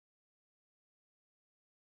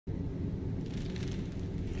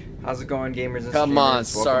How's it going, gamers and Come on,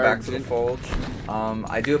 streamers? Welcome back to the fold.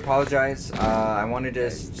 I do apologize. I wanted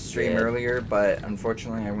to stream earlier, but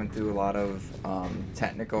unfortunately I went through a lot of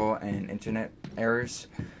technical and internet errors.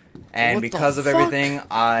 And because of everything,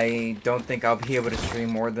 I don't think I'll be able to stream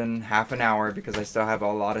more than half an hour because I still have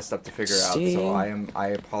a lot of stuff to figure out. So I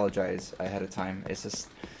apologize ahead of time. It's just,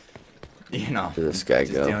 you know, this guy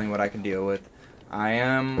just dealing with what I can deal with. I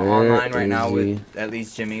am online right now with at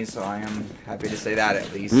least Jimmy, so I am happy to say that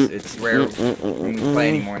at least. It's rare we play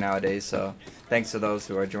anymore nowadays, so thanks to those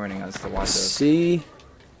who are joining us to watch us. See?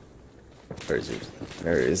 Where is he?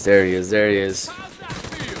 There he is, there he is, there he is.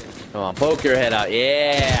 Come on, poke your head out.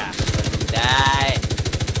 Yeah! Die!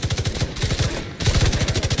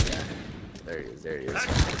 There he is, there he is.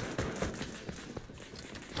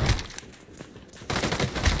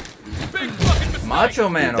 Macho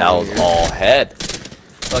Man. That was all head.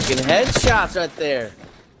 Fucking headshots right there.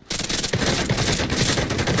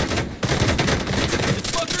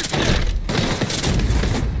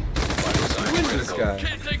 This guy.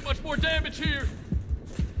 Can't take much more damage here.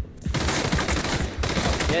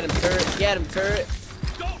 Get him, turret. Get him, turret.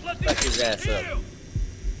 Don't let Fuck his ass up.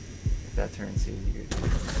 That turn sees you.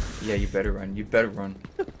 Yeah, you better run. You better run.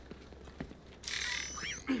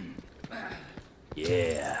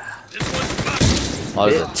 Yeah. Oh,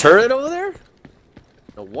 there's a turret over there?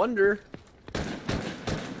 No wonder.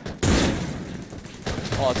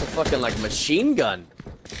 Oh, it's a fucking like machine gun.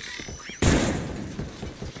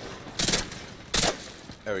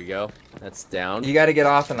 There we go. That's down. You gotta get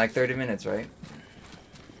off in like 30 minutes, right?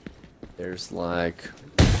 There's like,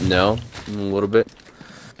 no, a little bit.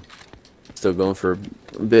 Still going for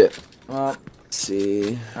a bit. Well, let's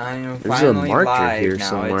see. I am There's finally a marker live here now.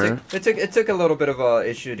 somewhere. It took a little bit of a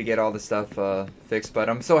issue to get all the stuff fixed, but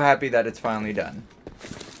I'm so happy that it's finally done.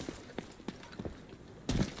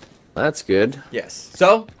 That's good. Yes.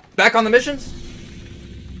 So back on the missions.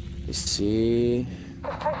 You see,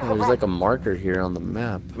 oh, there's like a marker here on the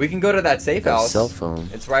map. We can go to that safe Got a house. cell phone.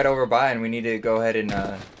 It's right over by, and we need to go ahead and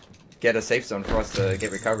get a safe zone for us to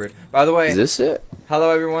get recovered. By the way, Is this it? hello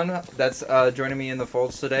everyone that's joining me in the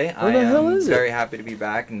folds today. Where the hell I am is it? very happy to be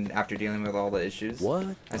back, and after dealing with all the issues. What?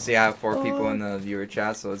 I see I have 4 people in the viewer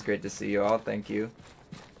chat, so it's great to see you all. Thank you.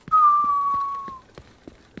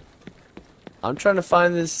 I'm trying to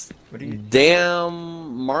find this What are you?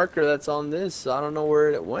 damn marker that's on this. So I don't know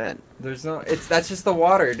where it went. There's no. That's just the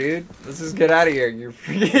water, dude. Let's just get out of here. You're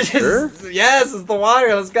just, Sure? Yes, it's the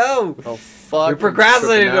water. Let's go. Oh fuck! You're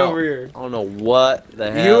procrastinating I'm tripping over out. here. I don't know what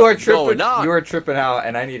the hell. You are is going tripping. on. You are tripping out,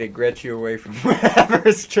 and I need to get you away from whatever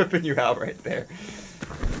is tripping you out right there.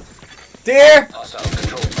 Dear.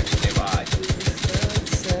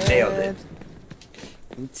 Nailed it.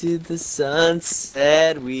 Into the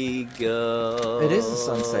sunset we go. It is the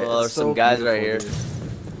sunset. Oh, there's some guys right here. Dude.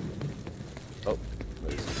 Oh.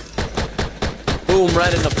 Boom!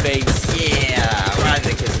 Right in the face. Yeah, right in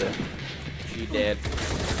the kisser. She dead.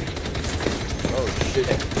 Oh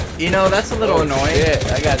shit. You know, that's a little annoying. Yeah,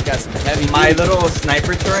 that guy's got some heavy. My little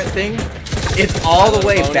sniper turret thing, it's all the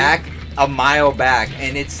way back, a mile back,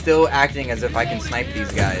 and it's still acting as if I can snipe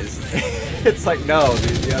these guys. It's like, no,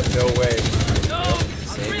 dude, you have no way. No,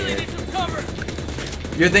 I really need some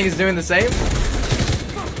cover. Your thing is doing the same?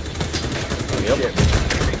 Yep.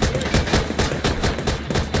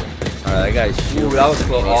 Alright, that guy's shooting. Ooh, that was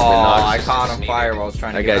close. He's Oh, been knocked. I caught on fire while I was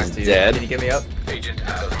trying to That get guy's back to you. dead. Can you get me up?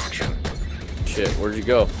 Shit, where'd you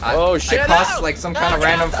go? Oh shit! I caused like some kind of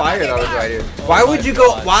random fire that was right here. Why would you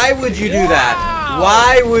go? Why would you do that?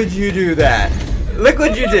 Why would you do that? Look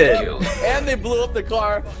what you did. And they blew up the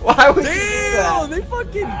car. Why would you do that? Damn, they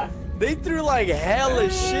fucking, they threw like hella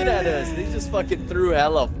shit at us. They just fucking threw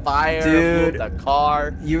hella fire. Dude, blew up the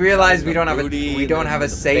car. You realize we The don't have a booty, the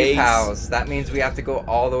safe face. house. That means we have to go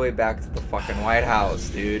all the way back to the fucking White House,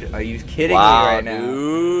 dude. Are you kidding Wow, me right now?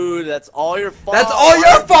 dude, that's all your fault. That's all Why your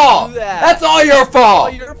would you fault. do that? That's all your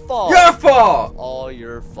fault. all your fault. Your fault. All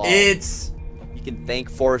your fault. It's You can thank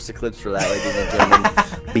Forrest Eclipse for that, ladies and gentlemen,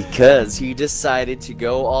 because he decided to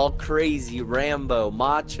go all crazy, Rambo,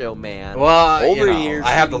 Macho Man. well, over you know, here. I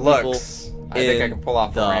have the shooting people looks. I think I in can pull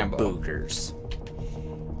off the a Rambo. boogers.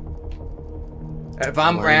 If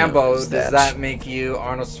I'm Lord Rambo, knows does that. that make you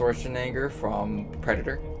Arnold Schwarzenegger from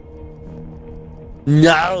Predator?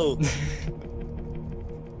 No.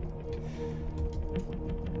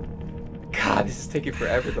 God, this is taking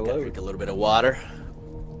forever to Gotta load. drink a little bit of water.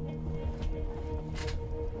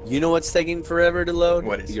 You know what's taking forever to load?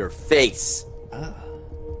 What is? Your face. Ah.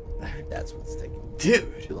 That's what's taking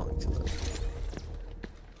Dude. too long to load.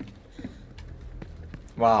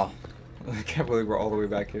 Wow. I can't believe we're all the way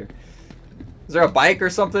back here. Is there a bike or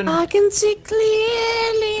something? I can see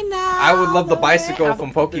clearly now. I would love the bicycle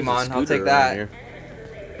from Pokemon. I'll take that. You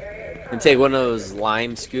can take one of those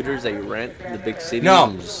Lime scooters that you rent in the big cities. No,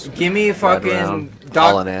 and just give me ride around, fucking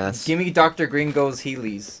hauling ass. Give me Dr. Gringo's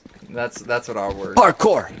Heelys. That's what I'll work.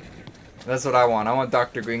 Parkour. That's what I want. I want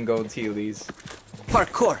Dr. Gringo's Heelys.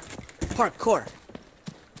 Parkour. Parkour.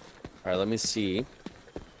 Alright, let me see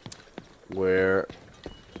where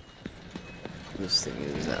this thing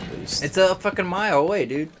is at least. It's a fucking mile away,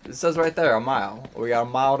 dude. It says right there, a mile. We got a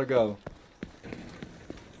mile to go.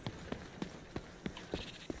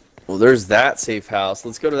 Well, there's that safe house.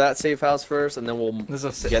 Let's go to that safe house first, and then we'll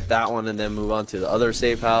There's a get that one, and then move on to the other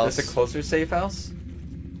safe house. There's a closer safe house?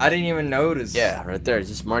 I didn't even notice. Yeah, right there.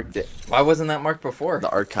 Just marked it. Why wasn't that marked before? The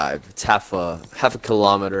archive. It's half a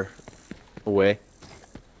kilometer away.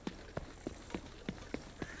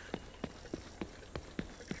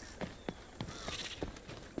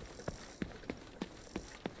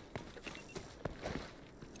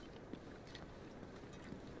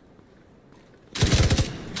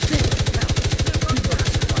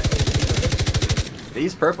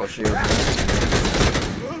 These purple shields.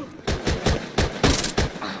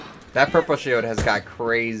 That purple shield has got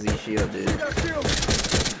crazy shield, dude.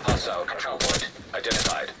 Hostile control point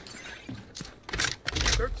identified.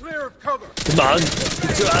 They're clear of cover. Come on,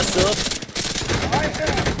 get your ass up.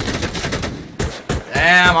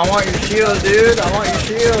 Damn, I want your shield, dude. I want your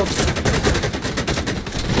shield.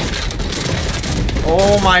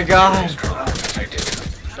 Oh my god.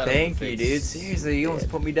 Thank you, dude. Seriously, you almost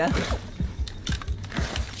put me down.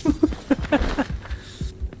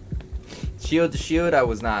 Shield to shield, I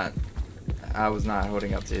was not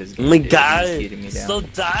holding up to his game. Oh my dude. He was god, beating me it's down. so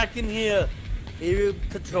dark in here. Area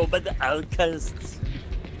controlled by the outcasts.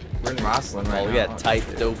 We're in Rosslyn right Oh, we now. got tight,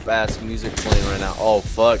 dope ass music playing right now. Oh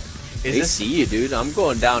fuck. They this- see you, dude. I'm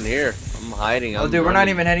going down here. I'm hiding. Oh, I'm dude, we're not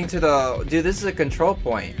running. even heading to the. Dude, this is a control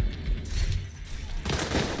point.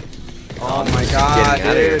 Oh my god, getting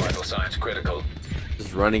outta here. dude. Vital signs critical.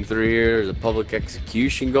 Just running through here. There's a public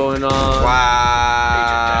execution going on.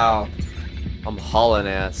 Wow. I'm hauling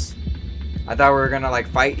ass. I thought we were gonna like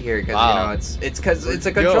fight here because Wow. you know it's because it's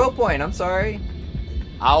a Where'd you control go? point. I'm sorry.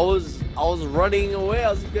 I was running away.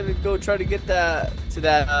 I was gonna go try to get that to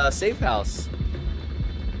that safe house.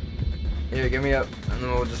 Here, give me up, and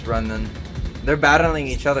then we'll just run. Then they're battling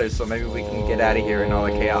each other, so maybe we can get out of here in all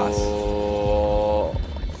the chaos. Oh,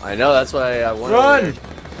 I know. That's why I wanted. Run!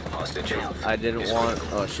 Hostage. I didn't want.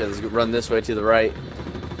 Oh shit! Let's run this way to the right.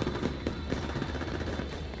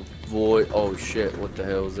 Void. Oh shit! What the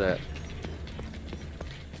hell is that?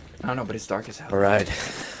 I don't know, but it's dark as hell. All right.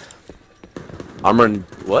 I'm running.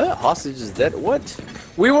 What? Hostage is dead? What?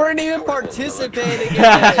 We weren't even participating in this.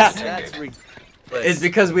 That's ridiculous. It's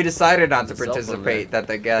because we decided not to There's a cell phone participate that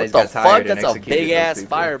the guys What the got tired fuck? and That's a executed big those ass people.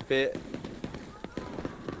 fire pit.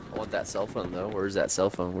 I want that cell phone though. Where's that cell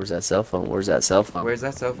phone? Where's that cell phone? Where's that cell phone? Where's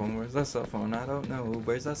that cell phone? Where's that cell phone? I don't know.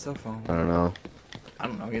 Where's that cell phone? I don't know. I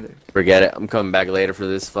don't know either. Forget it. I'm coming back later for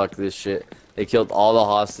this. Fuck this shit. They killed all the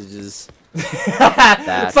hostages.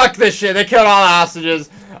 That- Fuck this shit. They killed all the hostages.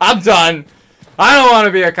 I'm done. I don't want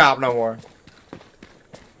to be a cop no more.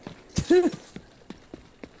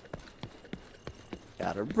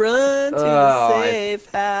 Gotta run to Oh, the I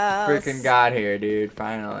safe house. Freaking got here, dude.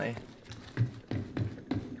 Finally.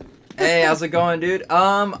 Hey, how's it going, dude?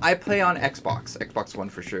 I play on Xbox. Xbox One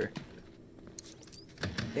for sure.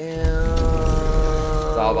 Damn.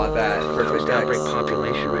 It's all about that. Perfect Outbreak X.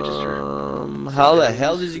 population register. How the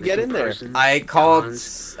hell did you get in there? I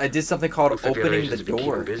did something called opening the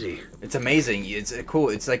door. Busy. It's amazing. It's cool.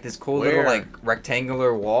 It's like this cool Where? little like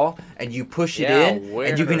rectangular wall, and you push it Yeah, in, where?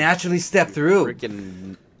 and you can actually step through.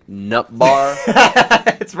 Freaking nut bar.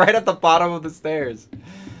 It's right at the bottom of the stairs.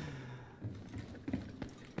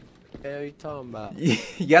 What the hell are you talking about?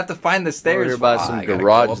 You have to find the stairs. here by Ah, some I gotta go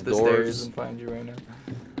garage up the stairs doors. and find you right now.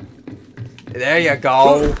 There you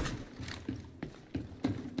go.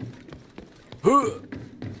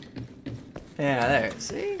 Yeah, there.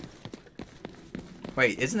 See?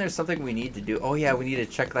 Wait, isn't there something we need to do? Oh yeah, we need to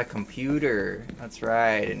check that computer. That's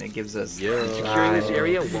right, and it gives us Securing this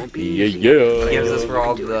area won't be Yeah, easy. yeah. it gives us where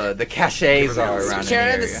all the caches are around in the Securing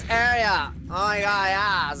area. this area. Oh my god,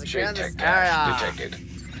 yeah. Securing Shade this tech cache area. detected.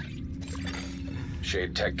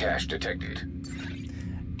 Shade tech cache detected.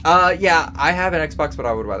 Yeah, I have an Xbox, but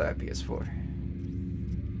I would rather have PS4.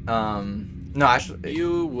 No, actually,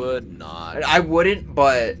 You would not. I wouldn't,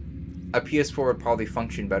 but a PS4 would probably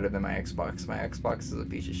function better than my Xbox. My Xbox is a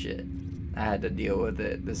piece of shit. I had to deal with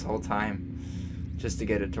it this whole time just to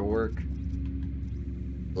get it to work.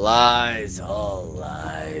 Lies, all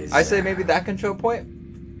lies. I say maybe that control point.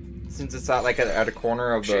 Since it's at like at a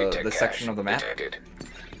corner of the section of the map. Detected.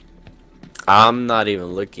 I'm not even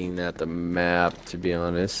looking at the map, to be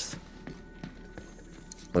honest.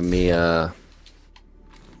 Let me, Yep.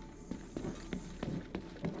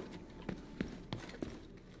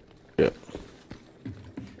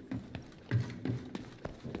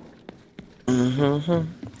 Mm-hmm.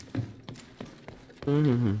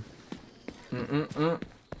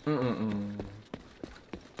 Mm-hmm.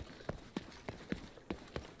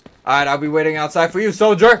 Alright, I'll be waiting outside for you,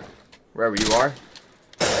 soldier! Wherever you are.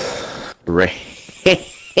 Really?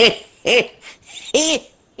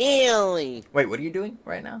 Wait, what are you doing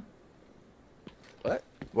right now? What?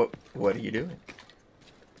 What are you doing?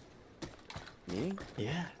 Me?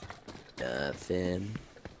 Yeah. Nothing.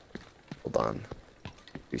 Hold on.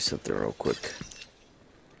 Do something real quick.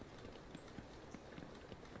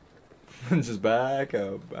 Just back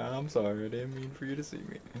up. I'm sorry, I didn't mean for you to see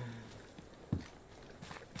me.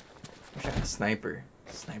 Wish I had a sniper.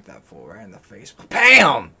 Snipe that fool right in the face.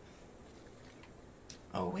 BAM!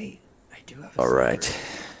 Oh wait, I do have a Alright. sniper.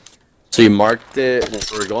 So you marked it where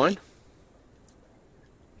we're going?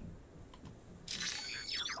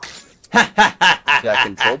 That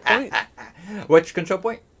control point? Which control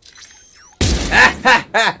point? Is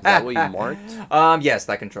that what you marked? Yes,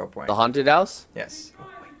 that control point. The haunted house? Yes. Oh,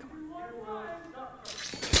 wait, come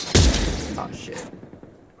on. Oh shit.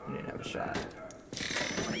 You didn't have a shot.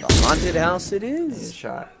 The haunted house it You need a is.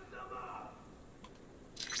 shot.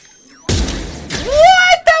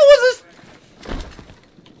 What? That was a...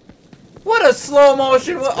 What a slow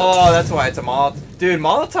motion. Oh, that's why it's a Molotov. Dude,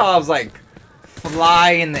 Molotovs like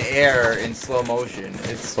fly in the air in slow motion.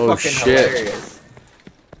 It's Oh, fucking shit. hilarious.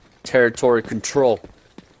 Territory control.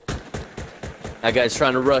 That guy's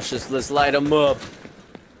trying to rush us. Let's light him up.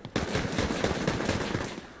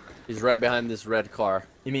 He's right behind this red car.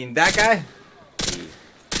 You mean that guy?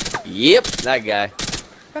 Yep, that guy.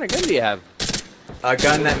 What kind of gun do you have? A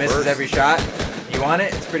gun that misses every shot. You want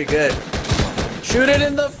it? It's pretty good. Shoot it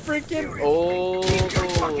in the freaking... Oh,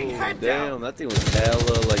 damn. That thing was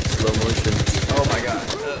hella, like, slow motion. Oh my god.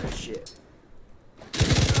 Oh shit.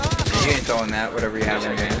 You ain't throwing that, whatever you have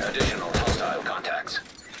in your hand. Additional hostile contacts.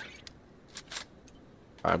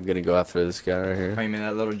 I'm gonna go after this guy right here. Oh, you mean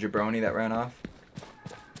that little jabroni that ran off?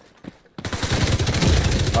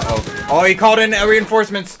 Uh-oh. Oh, he called in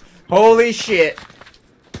reinforcements. Holy shit.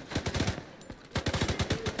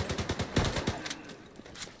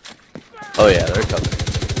 Oh, yeah, they're coming.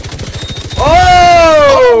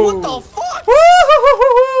 Oh! What the fuck?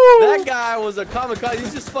 Woo-hoo-hoo-hoo-hoo! That guy was a kamikaze. He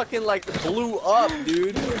just fucking, like, blew up,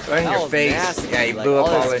 dude. Right in That your was face. nasty. Yeah, he Like, blew up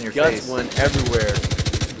all his in your guts face. went everywhere.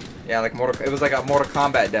 Yeah, like it was like a Mortal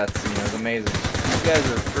Kombat death scene. It was amazing. These guys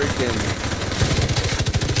are freaking...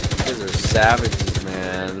 These guys are savages,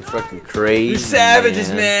 man. They're fucking crazy, You're savages,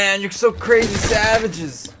 man. You're so crazy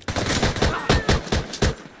savages.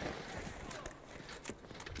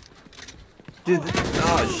 Dude,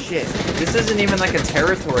 oh shit. This isn't even like a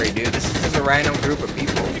territory, dude. This is just a random group of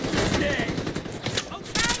people.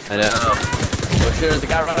 I know. Oh shit, there's a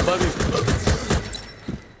guy right above you.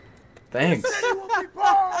 Thanks.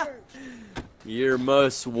 You're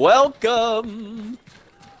most welcome.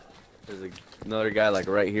 There's another guy like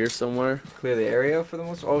right here somewhere. Clear the area for the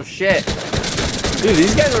most. Oh shit. Dude,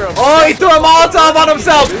 these guys are. Oh, he threw a Molotov on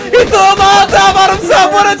himself! He threw a Molotov on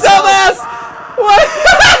himself! What a dumbass! What?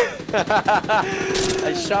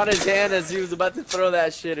 I shot his hand as he was about to throw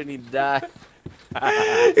that shit and he died.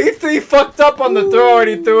 He fucked up on the throw and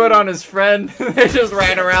he threw it on his friend. They just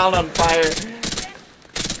ran around on fire.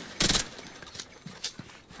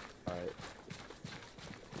 Alright.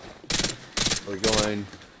 We're going.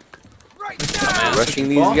 Right Rushing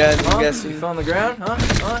these guys, I'm guessing. You fell on the ground? Huh?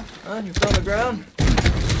 You fell on the ground?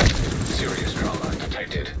 Serious trauma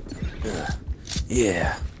detected.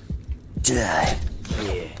 Yeah. Die.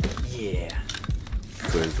 Yeah.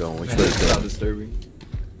 Which way is going? Which way is That's going? disturbing.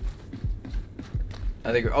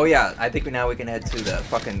 I think. Oh yeah, I think now we can head to the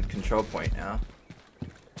fucking control point now.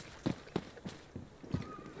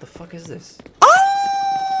 The fuck is this?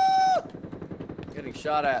 Ah! Getting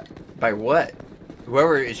shot at. By what?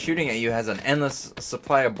 Whoever is shooting at you has an endless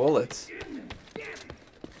supply of bullets.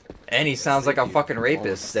 And he sounds like a fucking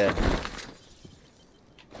rapist. Dead.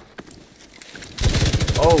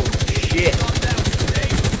 Oh shit.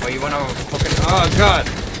 Oh, you went over fucking. Oh god.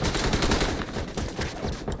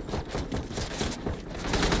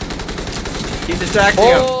 Keep distracting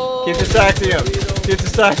him. Keep distracting him. Keep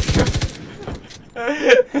distracting him.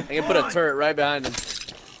 I can put a turret right behind him.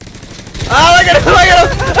 Oh, look at him! Look at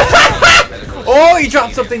him! Oh, he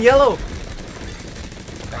dropped something yellow.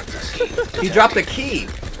 He dropped a key.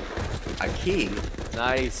 A key.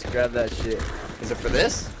 Nice. Grab that shit. Is it for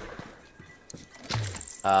this?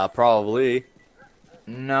 Probably.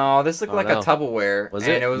 No, this looked like no. a Tupperware. Was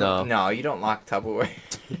and it? was, No. No, you don't lock Tupperware.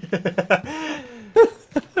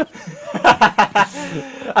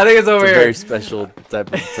 I think it's over It's a here. very special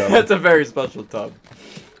type of tub. It's a very special tub.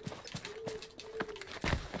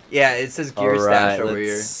 Yeah, it says gear stash over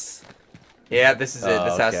here. Yeah, this is it.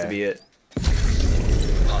 This has to be it.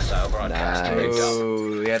 Hostile broadcast picked up.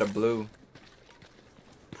 Oh, we had a blue.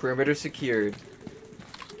 Perimeter secured.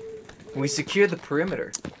 We secured the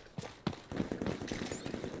perimeter.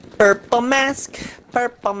 Purple mask,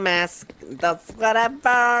 does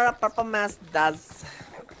whatever a purple mask does.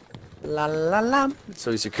 La la la. So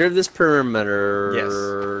we secured this perimeter.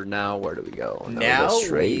 Yes. Now where do we go? Now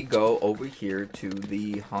we go over here to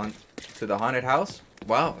the haunted house.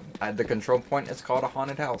 Wow, the control point is called a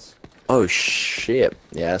haunted house. Oh shit!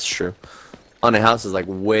 Yeah, that's true. Haunted house is like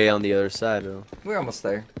way on the other side though. We're almost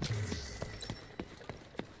there.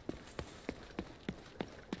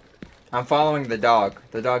 I'm following the dog.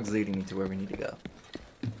 The dog's leading me to where we need to go.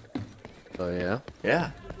 Oh yeah.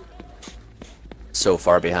 Yeah. So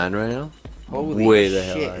far behind right now. Holy way the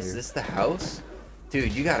shit! hell out Is here. this the house?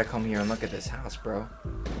 Dude, you gotta come here and look at this house, bro.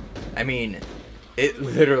 I mean, it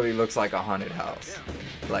literally looks like a haunted house.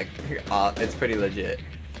 Like, it's pretty legit.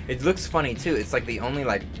 It looks funny too. It's like the only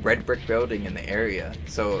like red brick building in the area,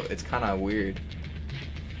 so it's kind of weird.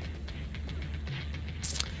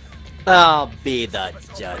 I'll be the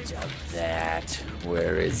judge of that.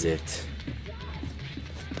 Where is it?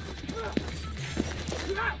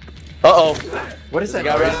 Uh-oh. What is that? The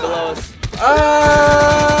guy noise? right below us. Ah!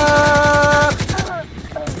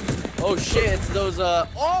 Oh shit, it's those oh,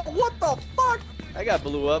 what the fuck? That guy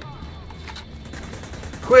blew up.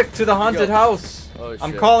 Quick to the haunted house! Oh,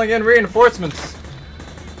 I'm shit. calling in reinforcements.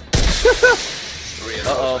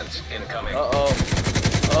 Reinforcements incoming.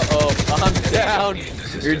 I'm down.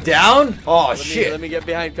 You're down? Oh Let shit! me get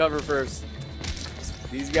behind cover first.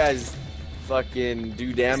 These guys fucking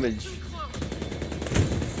do damage.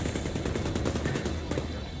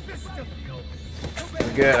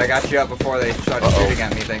 Good, I got you up before they started shooting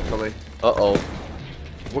at me, thankfully. Uh-oh.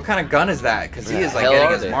 What kind of gun is that? Because he Where is the like hell getting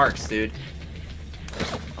are his they? marks, dude.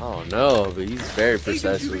 Oh no, but he's very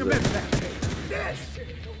precise with it.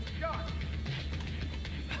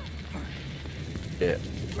 Yeah.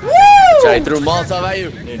 Woo! Try threw a Molotov at you.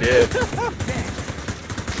 He did.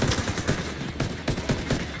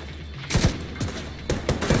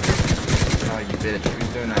 Oh, you bitch. Who's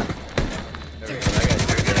doing that?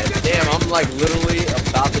 Damn, I'm like literally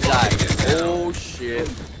about to die. Oh shit.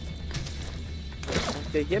 Where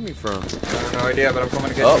did they get me from? I have no idea, but I'm coming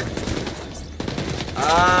to get Oh. you.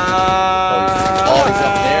 Oh, he's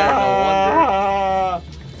up there. No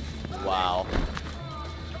wonder. Wow.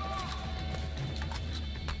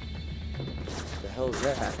 What the hell is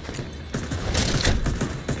that?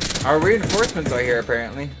 Our reinforcements are here,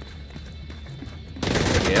 apparently.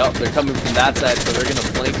 Yep, they're coming from that side, so they're gonna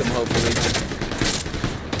flank them hopefully.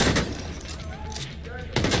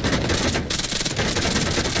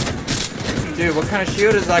 Dude, what kind of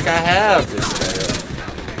shield is like I have?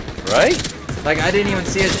 Right? Like, I didn't even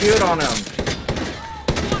see a shield on him.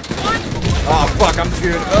 Oh, fuck, I'm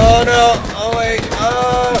screwed. Oh, no. Oh, wait.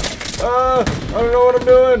 I don't know what I'm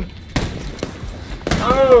doing.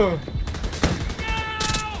 Oh.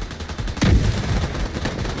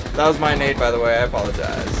 That was my nade, by the way. I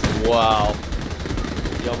apologize. Wow.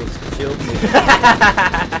 You almost killed me.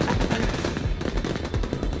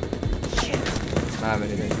 Shit. Not have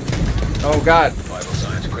anything. Oh, God. Vital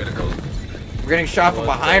signs critical. We're getting shot from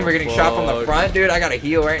What behind. the We're getting shot from the fuck? front, dude. I gotta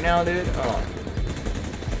heal right now, dude. Oh.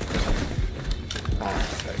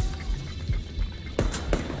 Okay.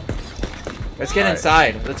 Let's get Alright.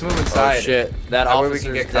 inside. Let's move inside. Oh shit. That That way we officer's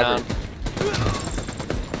can get down.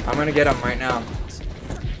 covered. I'm gonna get him right now.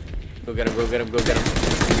 Go get him, go get him, go get him.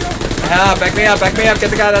 Ah, back me up, back me up.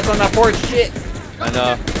 Get the guy that's on that porch. Shit. I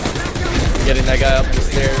know. Getting that guy up the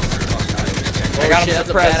stairs. I got him Shit, that's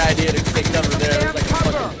a suppressed. bad idea to take cover there. There's like a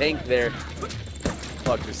fucking tank there.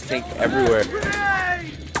 Fuck, there's tank everywhere.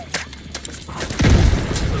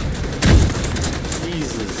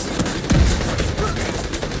 Jesus.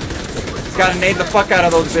 He's gotta nade the fuck out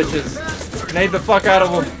of those bitches. Nade the fuck out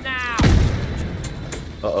of them.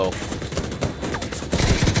 Uh-oh.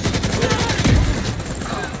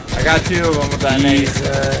 I got 2 of them with that nade.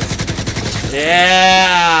 Jesus.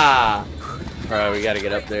 Yeah. Alright, we gotta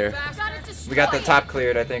get up there. We got the top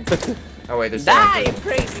cleared, I think. Oh wait, there's Die, someone.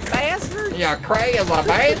 crazy bastard! Yeah, crazy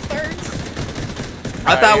bastards.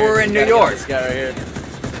 I Alright, thought we here, were in we New gotta get York. This guy right here.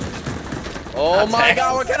 Oh my Texas.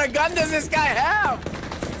 god, what kind of gun does this guy have?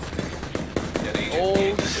 Getting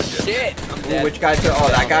Oh shit! I'm Ooh, dead. which guy took? Oh,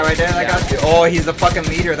 that guy right there. That got you. Oh, he's the fucking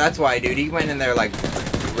leader. That's why, dude. He went in there like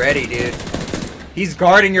ready, dude. He's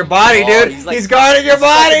guarding your body, dude. He's guarding your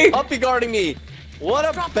body. Puppy guarding me. What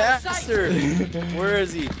a bastard! Where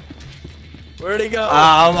is he? Where'd he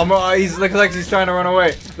go? He's looks like he's trying to run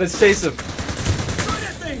away. Let's chase him.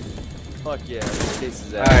 Fuck yeah! Let's chase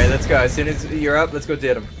his ass. All right, let's go. As soon as you're up, let's go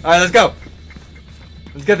get him. All right, let's go.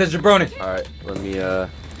 Let's get this jabroni. All right, let me There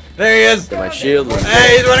he is. get my shield.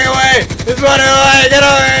 Hey, he's running away. He's running away. Get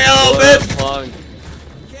over here, you little bitch. Punk.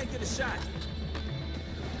 Can't get a shot.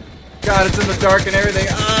 God, it's in the dark and everything.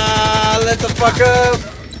 Ah, let the fuck up.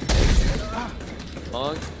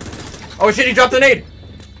 Punk. Oh shit, he dropped a nade.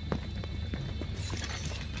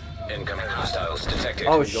 Incoming hostiles detected.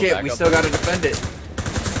 Oh go shit, back we up. still gotta defend it.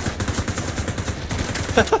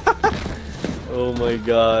 Oh my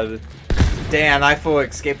god. Damn, I full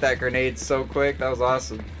escaped that grenade so quick. That was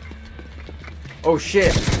awesome. Oh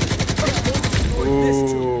shit.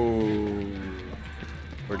 Ooh.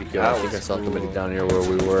 Where'd he go? That I think I was saw somebody cool. down here where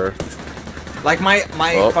we were. Like my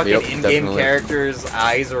Oh, fucking yep, in-game definitely. character's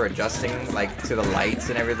eyes are adjusting like to the lights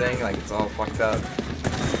and everything. Like it's all fucked up.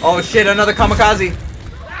 Oh shit, another kamikaze.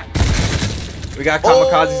 We got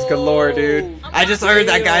kamikazes galore, dude. I just heard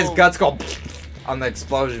that guy's guts go on the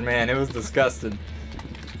explosion, man. It was disgusting.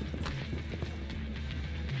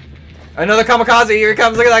 Another kamikaze. Here he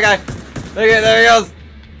comes. Look at that guy. Look at there he goes.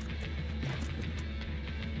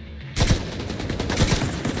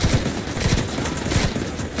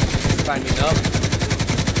 Finding up.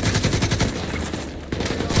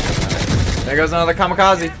 There goes another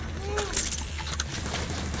kamikaze.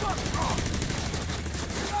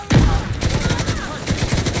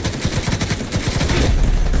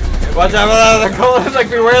 Watch out for the cold. Like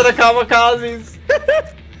beware the kamikazes.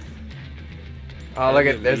 Oh, look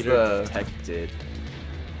at there's the detected.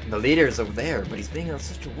 leader's over there, but he's being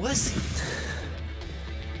such a wussy.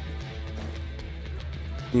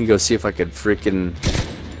 You can go see if I could freaking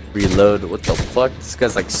reload. What the fuck? This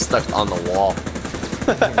guy's like stuck on the wall.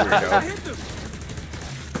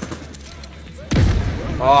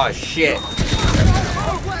 Oh shit.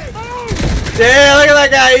 Damn, look at that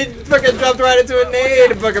guy. He fucking jumped right into a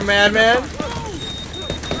nade, fucking madman.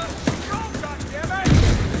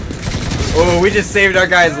 Oh, we just saved our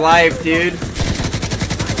guy's life, dude.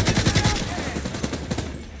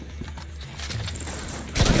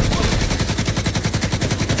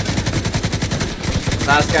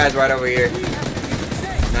 Last guy's right over here.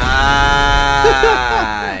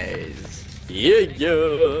 Nice.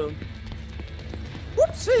 Yeah.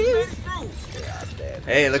 Whoopsie.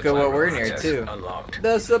 Hey, look at what we're in here Access too. Unlocked.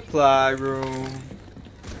 The supply room.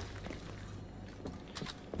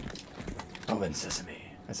 Open sesame.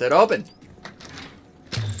 I said open.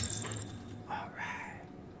 Alright.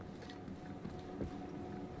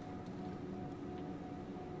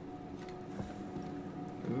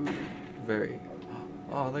 Ooh, very.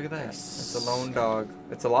 Oh, look at that. It's a lone dog.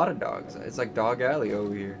 It's a lot of dogs. It's like Dog Alley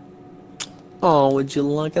over here. Oh, would you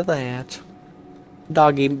look at that?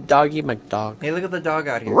 Doggy McDog. Hey, look at the dog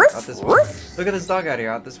out here. Ruff, Out this ruff. Look at this dog out here,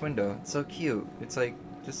 out this window. It's so cute. It's like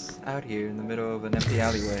just out here in the middle of an empty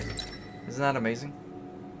alleyway. Isn't that amazing?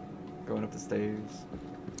 Going up the stairs.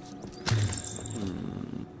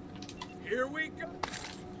 Here we go.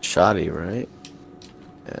 Shoddy, right?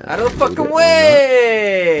 Yeah, Out of the loot fucking it,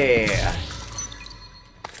 way!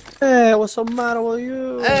 Hey, what's the matter with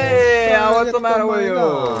you? Hey, I'm trying to what's get the matter to with my you?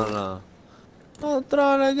 gun. I'm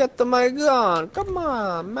trying to get to my gun. Come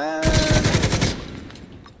on, man.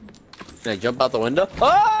 Can I jump out the window?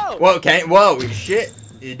 Oh! Whoa, whoa, shit.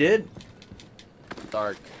 You did?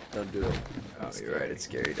 Dark. Don't do it. Oh, you're right. It's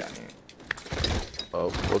scary down here. Oh,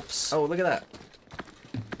 whoops. Oh, look at that.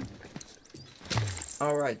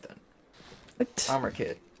 Alright then. What? Armor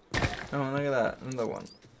kit. Oh, look at that. Another one.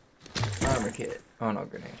 Armor kit. Oh, no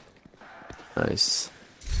grenade. Nice.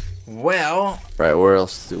 Well, Right, where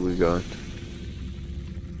else do we go?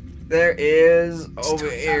 there is over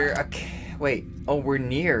here a wait. Oh, we're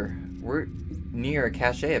near a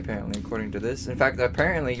cache apparently, according to this. In fact,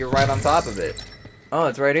 apparently you're right on top of it. Oh,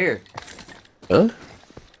 it's right here. Huh?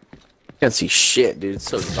 Can't see shit, dude. It's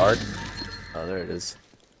so dark. Oh, there it is.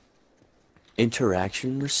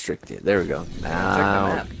 Interaction restricted. There we go. Check the Now.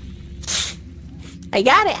 map. I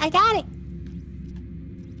got it. I got it.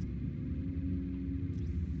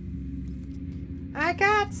 I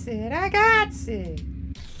got it. I got it.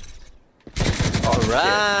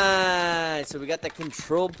 Alright, so we got the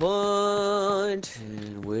control point.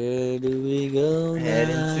 And where do we go now? Head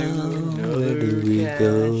into Where do another we go?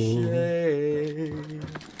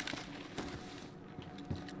 cache.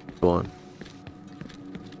 Go on.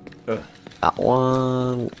 That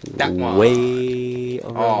one. That one. Way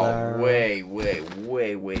over Oh, there.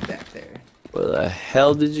 way back there. Where the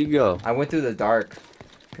hell did you go? I went through the dark.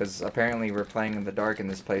 Because apparently we're playing in the dark in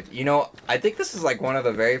this place. You know, I think this is like one of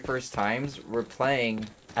the very first times we're playing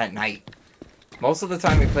at night. Most of the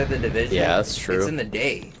time we play the Division. Yeah, that's true. It's in the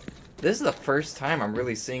day. This is the first time I'm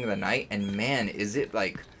really seeing the night. And man, is it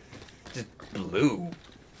like just blue.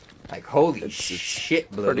 Like holy shit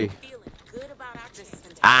blue. Pretty.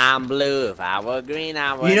 I'm blue. If I were green,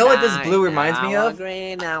 I would. You know what this die. blue reminds me of?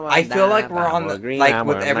 Green, I feel like we're on the, like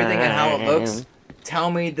with everything and how it looks. looks.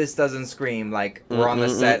 Tell me this doesn't scream like we're on the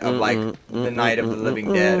set of like the Night of the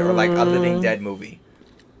Living Dead or like a Living Dead movie.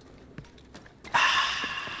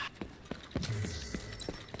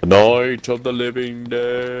 The Night of the Living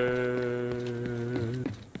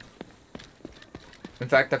Dead. In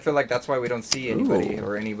fact, I feel like that's why we don't see anybody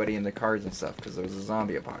or anybody in the cars and stuff because there's a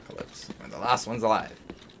zombie apocalypse and the last one's alive.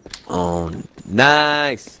 Oh,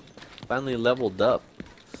 nice! Finally leveled up.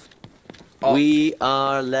 Oh. We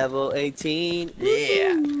are level 18.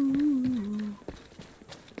 Yeah.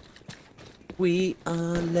 We are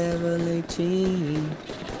level 18.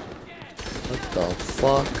 What the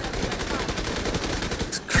fuck?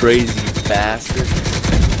 This crazy bastard.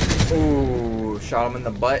 Ooh, shot him in the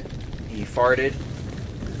butt. He farted.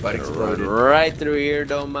 Butt exploded. Right through here.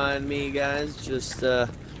 Don't mind me, guys. Just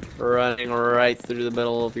running right through the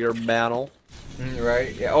middle of your battle.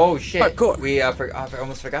 Right? Yeah. Oh shit. Parkour. We I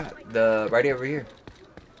almost forgot. The right over here.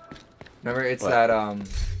 Remember, it's What? that I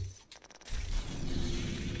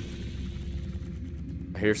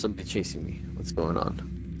hear somebody chasing me. What's going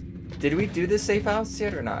on? Did we do the safe house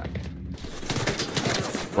yet or not?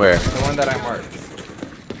 Where? The one that I marked.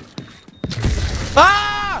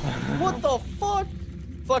 Ah! What the fuck?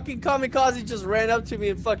 Fucking kamikaze just ran up to me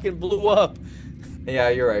and fucking blew up. Yeah,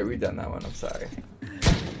 you're right. We've done that one. I'm sorry.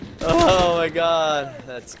 Oh my god,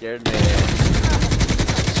 that scared me.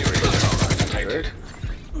 Detected.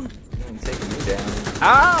 Taking me down.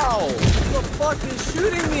 Ow! Who the fuck is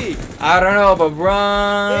shooting me? I don't know, but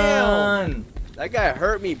run! That guy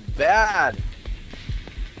hurt me bad.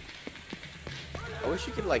 I wish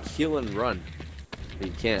you could like heal and run. But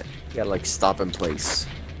you can't. You gotta like stop in place.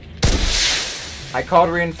 I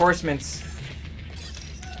called reinforcements.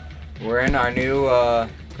 We're in our new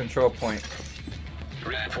control point.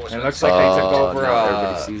 And it looks like they took over now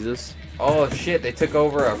everybody sees us. Oh shit, they took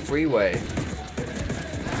over a freeway.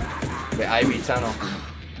 The Ivy Tunnel.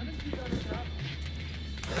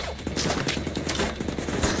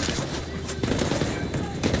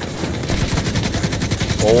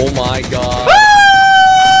 Oh my god.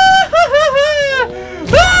 Oh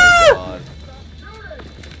my god.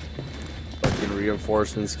 Fucking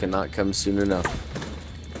reinforcements cannot come soon enough.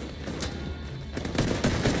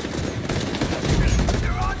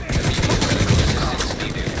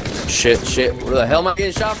 Shit. Where the hell am I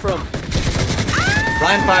getting shot from?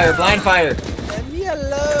 Blind fire, blind fire. Let me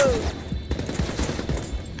alone.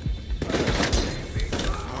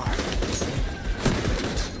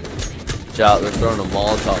 Shout, they're throwing a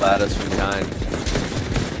Molotov at us from behind.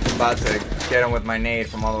 I'm about to get him with my nade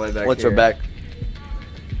from all the way back What's here. our back?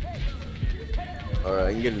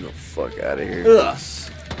 Alright, I'm getting the fuck out of here. Ugh.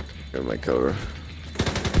 Get my cover.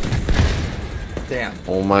 Damn.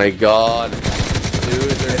 Oh my god. Dude,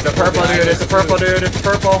 It's a purple dude, it's a purple dude, it's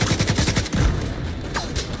purple.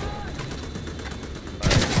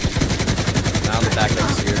 Now the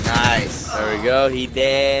backup's here. Nice. There we go. He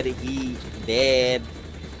dead. He dead.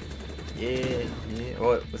 Yeah.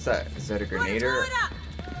 What's that? Is that a grenader?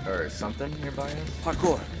 Or something nearby us?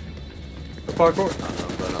 Parkour. Parkour.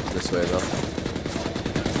 I'm going up this way though.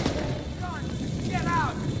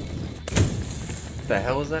 What the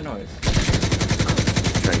hell was that noise?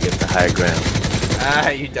 Trying to get the high ground. Ah,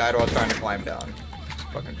 you died while trying to climb down.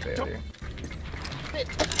 Fucking failure.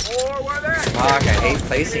 Fuck, I hate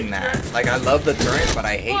placing that. Like, I love the turret, but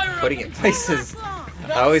I hate putting it places.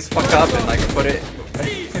 I always fuck up and, like, put it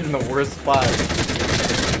in the worst spot.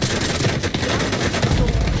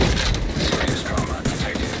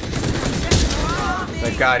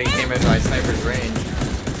 Thank God he came into my sniper's range.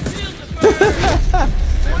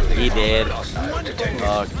 He did.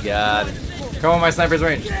 Oh god. Come on, my sniper's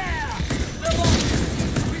range.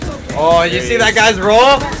 Oh, you see that guy's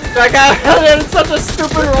roll? That guy had such a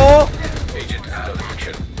stupid roll.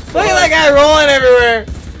 Look at that guy rolling everywhere.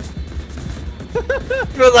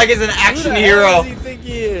 Feels like he's an action hero. Who does he think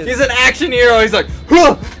he is? He's an action hero. He's like,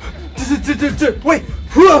 huh! Wait,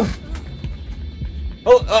 huh!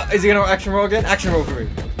 Oh, is he gonna action roll again? Action roll for me.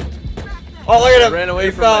 Oh, look at him. Ran away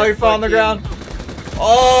He from fell. my He fell on the fucking ground.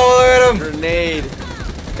 Oh, look at him. Grenade.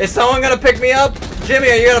 Is someone gonna pick me up? Jimmy,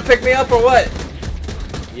 are you gonna pick me up or what?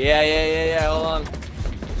 Yeah. Hold on.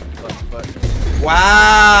 Fuck.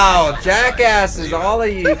 Wow, jackasses, all of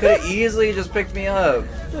you. You could have easily just picked me up.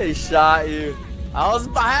 They shot you. I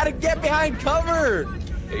had to get behind cover.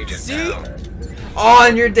 Agent See? down. Oh,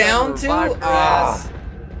 and you're down too? Viper ass.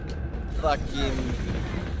 Fucking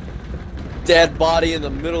dead body in the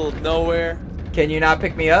middle of nowhere. Can you not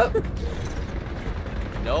pick me up?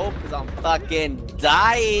 Nope, because I'm fucking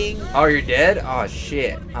dying. Oh, you're dead? Oh,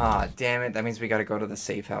 shit. Ah, damn it. That means we gotta go to the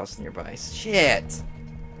safe house nearby. Shit.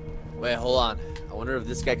 Wait, hold on. I wonder if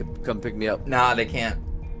this guy could come pick me up. Nah, they can't.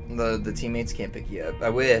 The teammates can't pick you up. I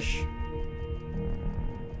wish.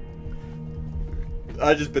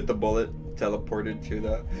 I just bit the bullet. Teleported to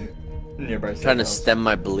the nearby safe Trying to house. stem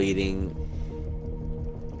my bleeding.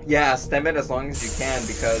 Yeah, stem it as long as you can,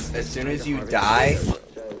 because as soon as you die,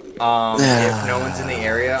 if no one's in the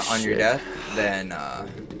area on your death, then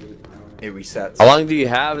it resets. How long do you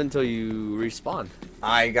have until you respawn?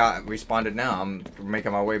 I got responded now. I'm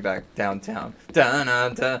making my way back downtown. An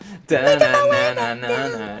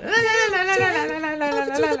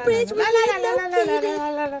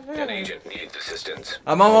agent needs assistance.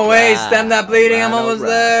 I'm on my way. Stem that bleeding. I'm almost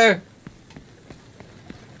there.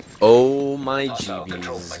 Oh my Hostile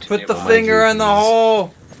control GBs. point Put the nearby. finger in the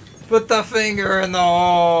hole. Put the finger in the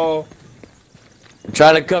hole. I'm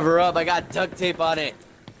trying to cover up. I got duct tape on it.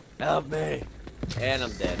 Help me. And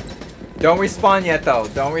I'm dead. Don't respawn yet, though.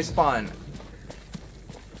 Don't respawn.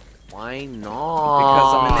 Why not?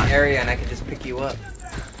 Because I'm in the area and I can just pick you up.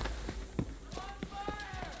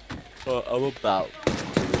 I'm about to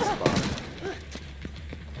respawn.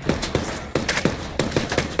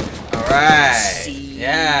 Alright.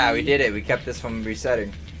 Yeah, we did it. We kept this from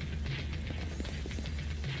resetting.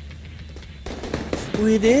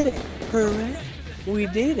 We did it. Hooray. We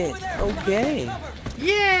did it. Okay.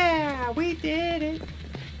 Yeah, we did it.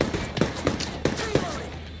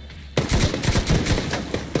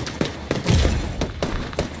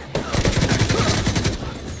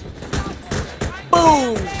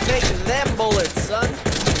 Boom! Take them bullets, son.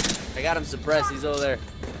 I got him suppressed. He's over there.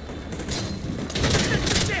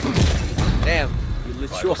 Damn. He lit you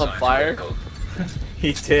Vital on signs fire. critical.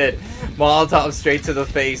 He did. Molotov straight to the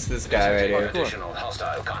face, this guy right here. Additional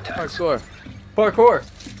hostile contacts. Hardcore. Parkour.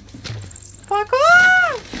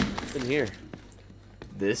 Parkour! What's in here?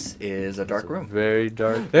 This is a dark room. Very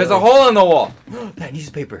dark. There's a hole in the wall. That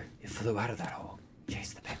newspaper. It flew out of that hole.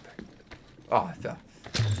 Chase the paper. Oh, I fell.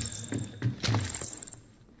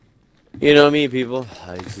 You know me, people.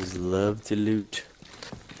 I just love to loot.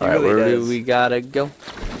 Alright, really where do does. we gotta go?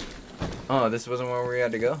 Oh, this wasn't where we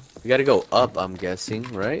had to go? We gotta go up, I'm guessing,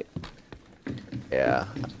 right? Yeah.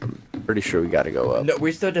 I'm pretty sure we gotta go up. No,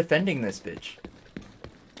 we're still defending this bitch.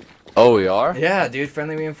 Oh, we are? Yeah, dude,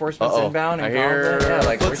 friendly reinforcements Uh-oh. inbound and I hear conflict. Yeah,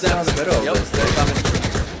 like we're still in the middle Yep, of this. they're coming.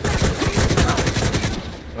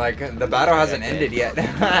 Like the battle hasn't ended yet. Dude,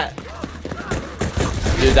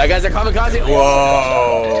 that guy's a kamikaze.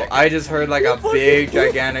 Whoa! I just heard like a big,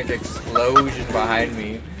 gigantic explosion behind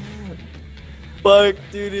me. Fuck,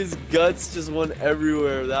 dude, his guts just went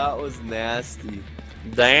everywhere. That was nasty.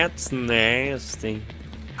 That's nasty.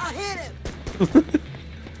 I hit him.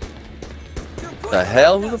 The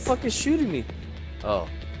hell? Who the fuck is shooting me? Oh.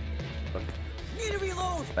 Need to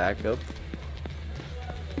reload. Back up.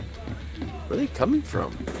 Where are they coming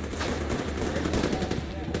from?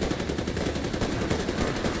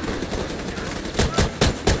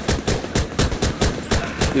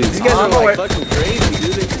 Dude, these guys are like fucking crazy,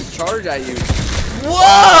 dude. They just charge at you.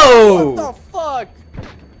 Whoa! What the fuck?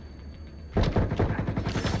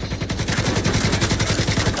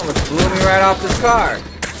 Almost blew me right off this car.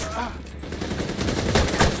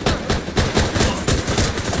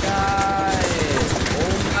 Guys.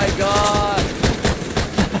 Oh my god.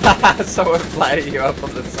 Someone flattened you up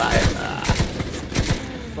on the side.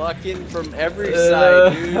 Fucking from every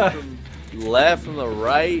side, dude. From left, from the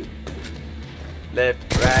right. Left,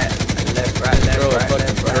 right, left, right, left, Throw a right, fucking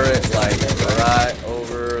left, turret right, like right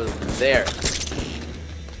over there.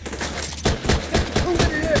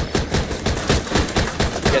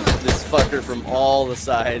 Get this fucker from all the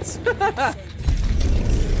sides.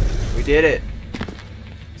 We did it.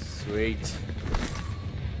 Sweet.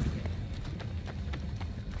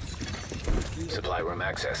 Supply room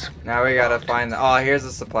access. Now we gotta find the. Oh, here's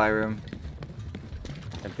the supply room.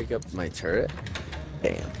 Can I pick up my turret?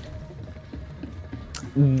 Damn.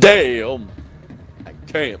 Damn! I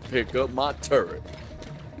can't pick up my turret.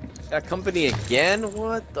 That company again?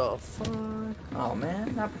 What the fuck? Oh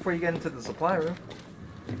man, not before you get into the supply room.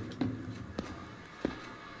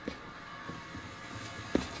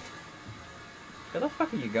 Where the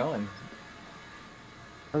fuck are you going?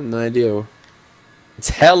 I have no idea. It's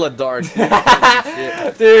hella dark. Dude,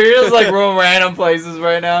 Dude, you're just like roaming random places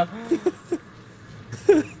right now.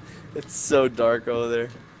 it's so dark over there.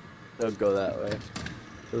 Don't go that way.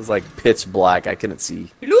 It was like pitch black. I couldn't see.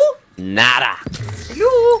 Hello? Nada.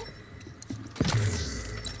 Hello?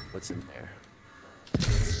 What's in there?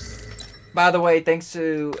 By the way, thanks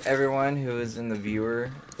to everyone who is in the viewer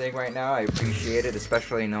thing right now. I appreciate it,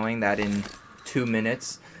 especially knowing that in 2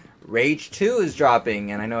 minutes, Rage 2 is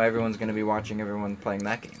dropping, and I know everyone's going to be watching everyone playing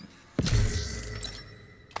that game.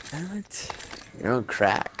 Damn it. You're on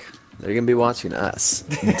crack. They're going to be watching us.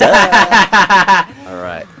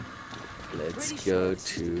 Alright. Let's go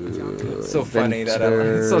to... So funny that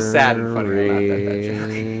it's so sad and funny I'm not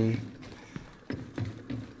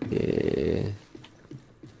that yeah.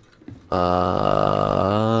 La,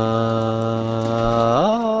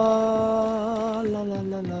 la,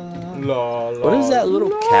 la, la. What is that little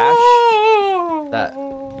cash? That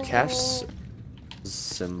cash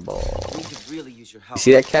symbol. You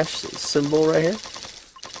see that cash symbol right here?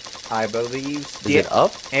 I believe. Is it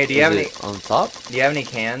up? Hey, do you have any on top? Do you have any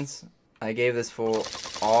cans? I gave this fool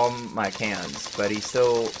all my cans, but he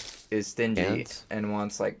still is stingy and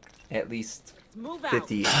wants like at least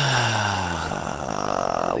 50.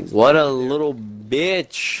 What a little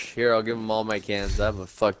bitch. Here, I'll give him all my cans. I have a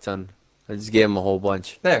fuck ton. I just gave him a whole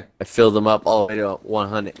bunch. There. I filled them up all the way to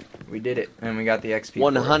 100. We did it, and we got the XP.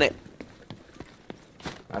 100.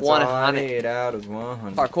 That's all I need out is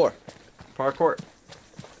 100. Parkour. Parkour.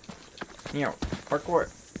 Meow. Parkour.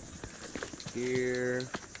 Here.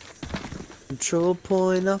 Control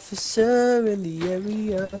point officer in the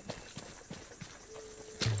area.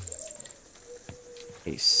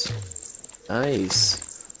 Nice. Nice.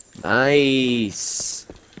 Nice.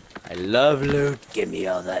 I love loot. Give me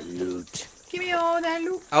all that loot. Give me all that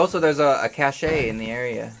loot. Also, there's a cache in the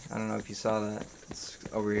area. I don't know if you saw that. It's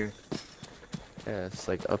over here. Yeah, it's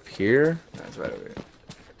like up here. No, it's right over here.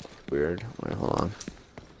 Weird. Wait, hold on.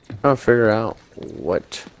 I'm trying to figure out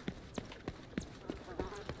what.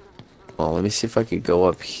 Oh, let me see if I could go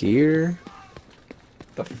up here.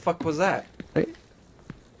 The fuck was that? Right.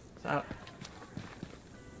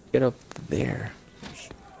 Get up there.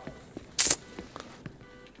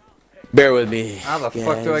 Bear with me. How the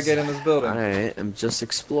fuck do I get in this building? Alright, I'm just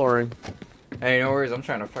exploring. Hey, no worries. I'm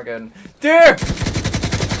trying to fucking... There!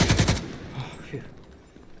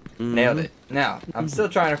 Nailed it. Now, I'm still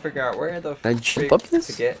trying to figure out where the Can I jump up this?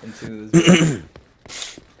 to get into this building.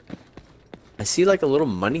 I see like a little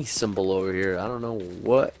money symbol over here. I don't know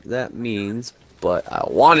what that means, but I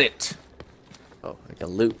want it. Oh, I can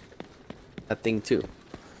loot that thing too.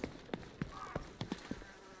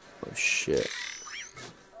 Oh shit.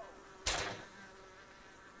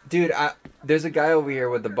 Dude, there's a guy over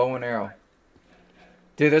here with the bow and arrow.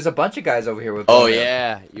 Dude, there's a bunch of guys over here with bow and arrow.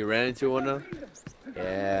 Yeah, you ran into one of them?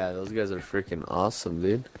 Yeah, those guys are freaking awesome,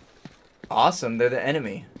 dude. Awesome, they're the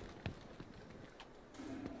enemy.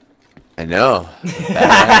 I know.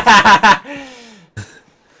 I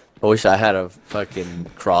wish I had a fucking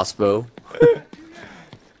crossbow. Oh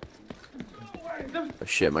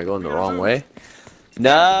shit, am I going the wrong way?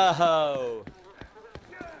 No!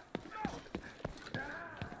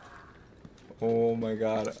 Oh my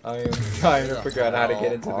god, I am trying to figure out how to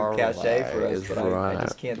get into the cache for us, but I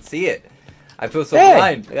just can't see it. I feel so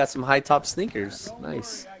blind. I got some high top sneakers.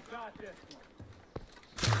 Nice.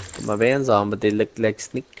 Put my Vans on, but they look like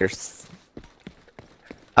sneakers.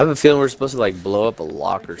 I have a feeling we're supposed to like blow up a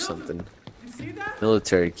lock or something.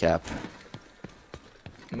 Military cap.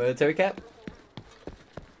 Military cap?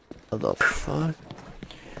 What the fuck?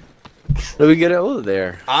 How do we get over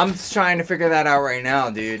there? I'm just trying to figure that out right now,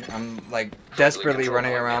 dude. I'm like desperately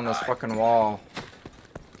running around this fucking wall.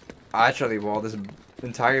 Actually, this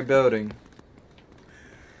entire building.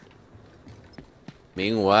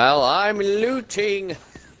 Meanwhile, I'm looting.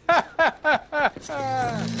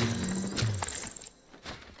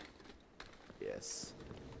 Yes.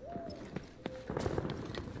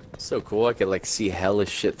 So cool. I could like see hella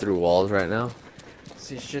shit through walls right now.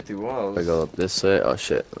 See shit through walls. I go up this way. Oh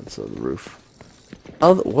shit, that's on the roof.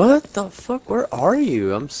 Oh, what the fuck? Where are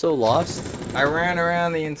you? I'm so lost. I ran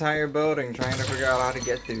around the entire building trying to figure out how to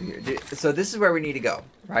get through here. Dude, so this is where we need to go,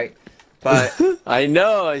 right? But I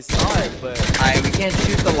know, I saw it, but we can't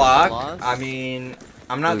shoot the lock. I mean,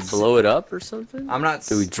 I'm not. Do we blow it up or something? I'm not.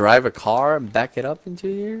 Do we drive a car and back it up into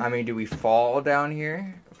here? I mean, do we fall down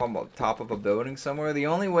here from the top of a building somewhere? The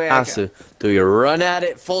only way Do you run at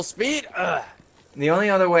it full speed? Ugh. The only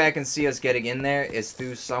other way I can see us getting in there is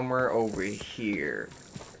through somewhere over here.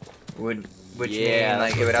 Which mean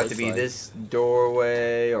like it would have to be this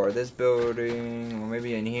doorway or this building or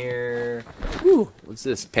maybe in here. Whew, What's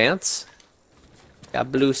this? Pants?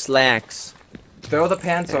 Got blue slacks. Throw the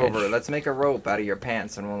pants over. Let's make a rope out of your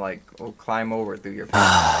pants, and we'll climb over through your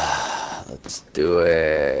pants. Let's do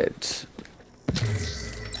it.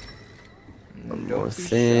 One more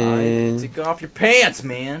thing. Take off your pants,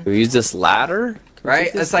 man. We use this ladder?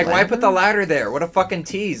 Right? It's like, why put the ladder there? What a fucking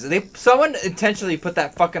tease. Someone intentionally put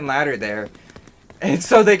that fucking ladder there. And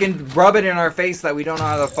so they can rub it in our face that we don't know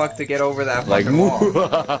how the fuck to get over that fucking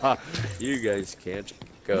wall. You guys can't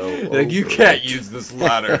go. Like, you can't use this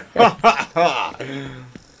ladder.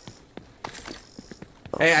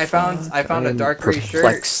 Hey, I found a dark gray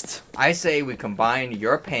shirt. I say we combine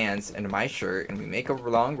your pants and my shirt, and we make a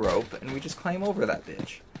long rope, and we just climb over that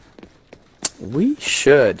bitch. We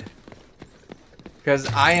should. Because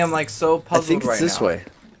I am like so puzzled right now. I think it's this way.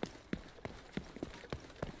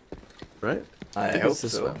 Right? I hope it's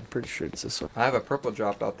this so. way. I'm pretty sure it's this way. I have a purple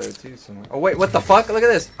drop out there too somewhere. Oh wait, what the fuck? Look at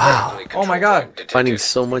this. Oh my god. Finding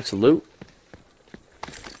so much loot.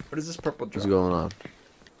 What is this purple drop? What's going on?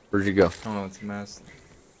 Where'd you go? Oh, it's a mess.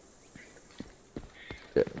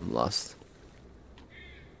 Yeah, I'm lost.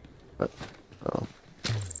 What? Oh.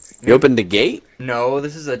 You opened the gate? No,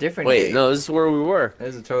 this is a different gate. Wait, no, this is where we were.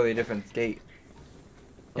 This is a totally different gate.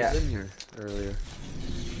 I was in here earlier.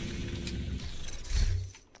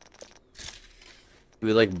 Do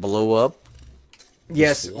we like blow up?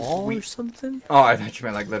 Yes. Wall or something? Oh, I thought you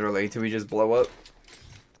meant like literally. Do we just blow up?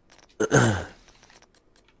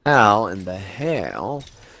 How in the hell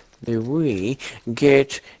do we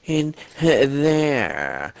get in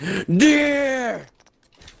there? There!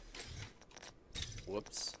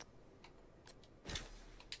 Whoops.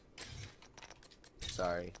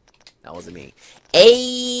 Sorry. That wasn't me.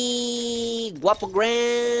 Hey,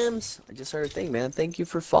 Guapograms! I just heard a thing, man. Thank you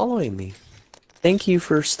for following me. Thank you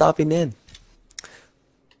for stopping in.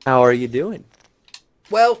 How are you doing?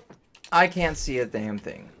 Well, I can't see a damn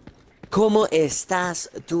thing. ¿Cómo estás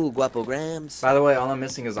tú, Guapograms? By the way, all I'm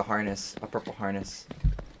missing is a harness. A purple harness.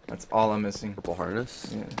 That's all I'm missing. Purple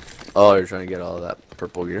harness? Yeah. Oh, you're trying to get all of that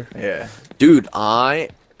purple gear? Yeah. Dude, I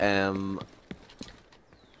am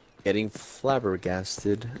getting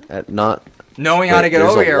flabbergasted at not knowing how to get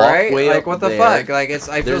over here, right? Like, what the there. fuck? Like,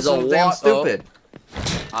 I feel so damn stupid.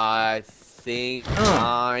 I think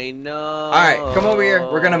I know. Alright, come over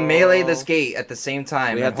here. We're gonna melee this gate at the same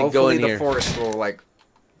time. We have to hopefully go in the forest will, like,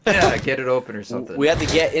 yeah, get it open or something. We have to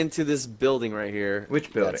get into this building right here.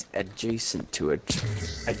 Which building? That's adjacent to it.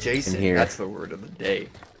 Adjacent? Here. That's the word of the day.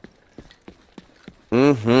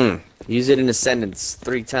 Mm-hmm. Use it in a sentence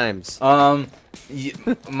 3 times.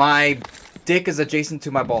 My dick is adjacent to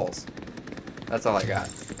my balls. That's all I got.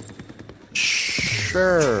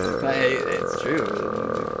 Sure. Hey, it's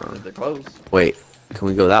true. They're close. Wait, can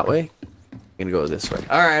we go that way? I'm gonna go this way.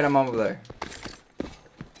 Alright, I'm over there.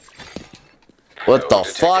 What the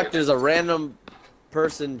fuck? There's a random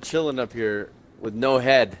person chilling up here with no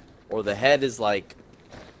head. Or the head is like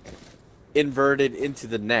inverted into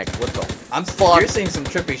the neck. What the fuck? You're seeing some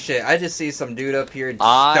trippy shit. I just see some dude up here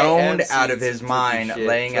stoned out of his mind,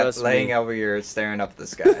 laying over here staring up the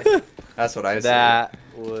sky. That's what I see. That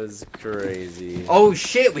was crazy. Oh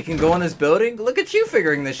shit, we can go in this building? Look at you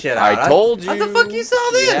figuring this shit out. I told you. How the fuck you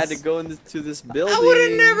saw this? We had to go into this building. I would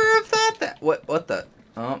have never have thought that. What the?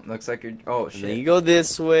 Oh, looks like you're... Oh, shit. And then you go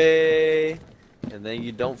this way, and then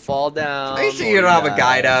you don't fall down. Are you sure you don't have a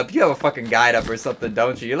guide up? You have a fucking guide up or something,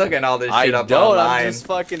 don't you? You're looking all this shit up online. I'm just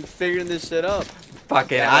fucking figuring this shit up.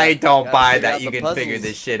 Fucking, I don't buy that you can figure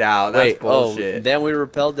this shit out. That's bullshit. Oh, then we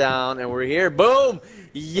rappel down, and we're here. Boom!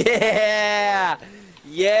 Yeah!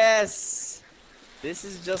 Yes! This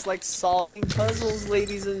is just like solving puzzles,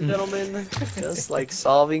 ladies and gentlemen. Just like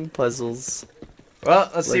solving puzzles.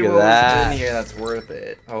 Well, let's see what's in here that's worth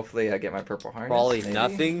it. Hopefully I get my purple harness. Probably maybe.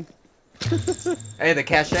 nothing. Hey, the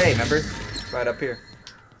cachet, remember? Right up here.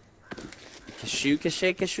 Cashew,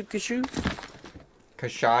 cashew, cashew, cashew.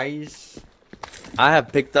 Cachets. I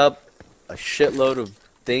have picked up a shitload of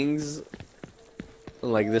things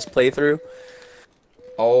like this playthrough.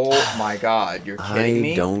 Oh my god, you're kidding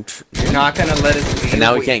me? You're not gonna let us leave. And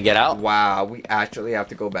now we can't get out? Wow, we actually have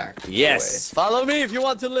to go back. Yes! Follow me if you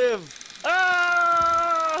want to live!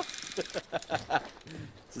 Ah!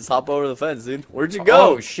 Just hop over the fence, dude. Where'd you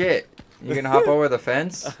go? Oh shit. You gonna hop over the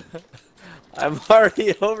fence? I'm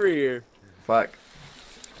already over here. Fuck.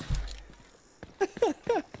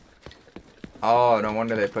 Oh, no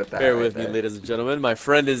wonder they put that. Bear with me, ladies and gentlemen. My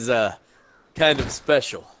friend is kind of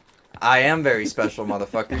special. I am very special,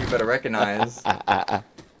 motherfucker. You better recognize. Man.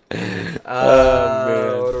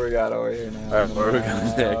 What do we got over here now? Alright, where are we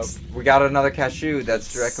going next? We got another cashew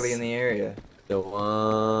that's directly in the area. The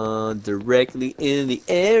one directly in the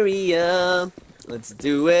area. Let's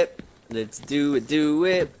do it. Let's do it. Do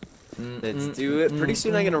it. Let's do it. Pretty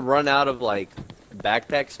soon I'm gonna run out of like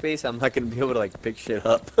backpack space. I'm not gonna be able to like pick shit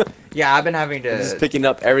up. Yeah, I've been having I'm just to picking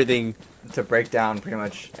up everything. break down pretty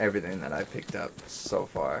much everything that I picked up so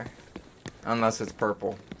far, unless it's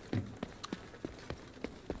purple.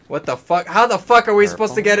 What the fuck? How the fuck are we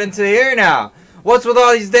supposed to get into here now? What's with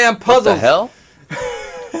all these damn puzzles? What the hell?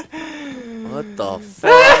 What the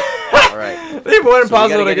fuck? Alright. Leave one So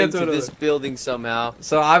puzzle to get get into to this building somehow.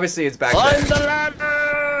 So obviously it's back Climb there. the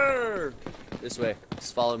ladder! This way.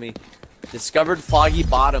 Just follow me. Discovered foggy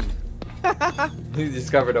bottom. You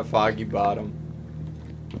discovered a foggy bottom.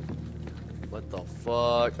 What the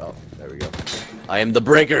fuck? Oh, there we go. I am the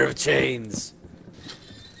breaker of chains.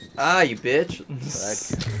 Ah, you bitch.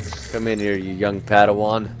 Right. Come in here, you young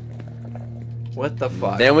Padawan. What the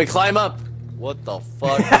fuck? Then we climb up. What the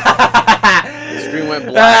fuck? The screen went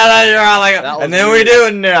black. You're all like, That was and then weird. we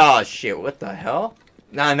do it. Oh shit! What the hell?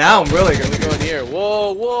 Nah, now I'm really gonna Go in here.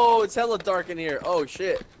 Whoa, whoa! It's hella dark in here. Oh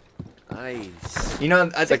shit! Nice. You know,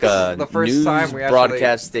 I It's think like this a is the first news time we actually.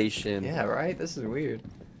 broadcast station. Yeah, right. This is weird.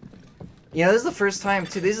 You know, this is the first time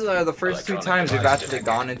too. These are the first two times we've actually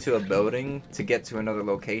gone into a building to get to another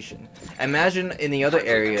location. Imagine in the other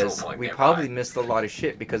areas, we probably missed a lot of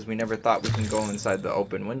shit because we never thought we can go inside the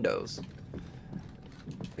open windows.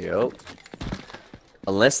 Yep.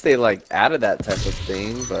 Unless they like added that type of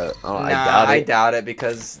thing, but Nah, I doubt it.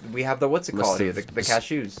 because we have the what's it Must called here, have- the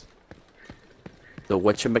cashews. The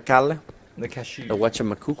whatchamacallit? The cashew. The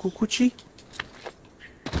whatchamacucucuchi?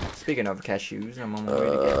 Speaking of cashews, I'm on my way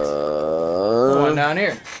to get one down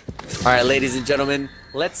here. Alright, ladies and gentlemen,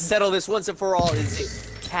 let's settle this once and for all. Is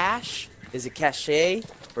it cash? Is it cachet?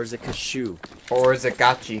 Or is it cashew? Or is it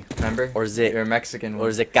gachi? Remember? Or is it You're Mexican. Or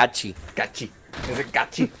is it gachi? gachi? Is it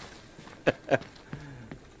gachi?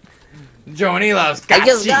 Joni loves gachi. I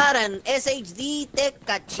just got an SHD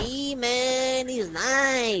Tekachi, man. He's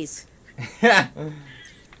nice.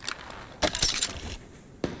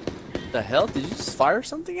 The hell? Did you just fire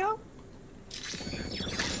something out?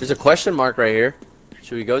 There's a question mark right here.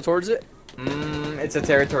 Should we go towards it? It's a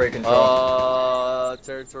territory control.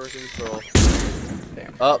 Territory control.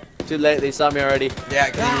 Damn. Oh, too late. They saw me already. Yeah,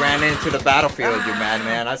 because you ran into the battlefield, you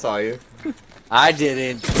madman. I saw you. I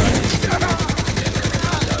didn't.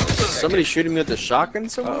 Somebody shooting me with a shotgun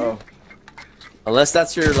somewhere? Uh-oh. Unless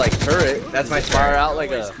that's your like turret. That's my fire turret. out like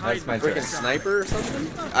a That's my freaking turret. sniper or something.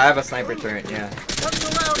 I have a sniper turret, yeah.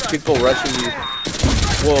 People rushing you.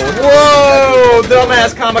 Whoa! Whoa!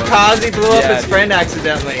 Dumbass kamikaze blew up Yeah, his dude. friend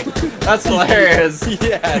accidentally. That's hilarious.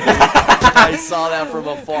 Yeah, dude. I saw that from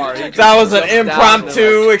afar. He That just was an jumped down and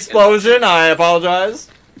impromptu explosion. I apologize.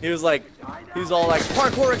 He was all like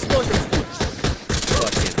parkour explosion.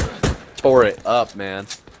 Fucking tore it up, man.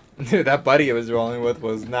 Dude, that buddy I was rolling with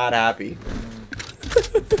was not happy.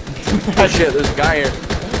 Oh shit, there's a guy here.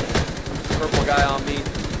 Purple guy on me.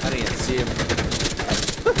 I didn't even see him.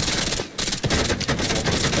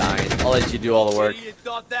 Dying. I'll let you do all the work. You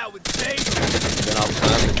thought that would take? Then I'll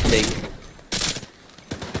come and take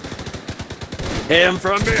him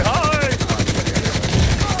from behind.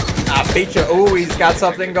 Ah, Pecha. Ooh, he's got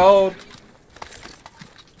something gold.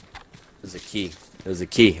 There's a key. There's a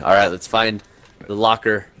key. All right, let's find the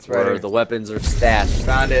locker It's right where here. the weapons are stashed.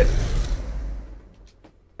 Found it.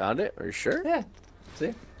 Found it? Are you sure? Yeah.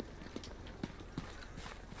 See?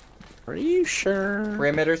 Are you sure?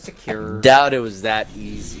 Perimeter secure. Doubt it was that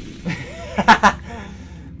easy.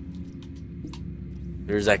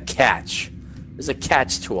 There's a catch. There's a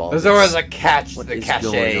catch to all There's this. always a catch to What the is going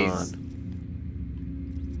caches. on?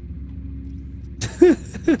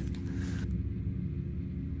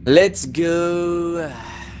 Let's go.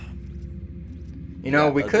 You know,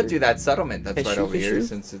 Yeah, we could other- do that settlement that's right Cashew, over here, cashew?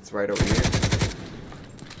 since it's right over here.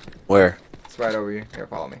 Where? It's right over here. Here,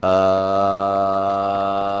 follow me.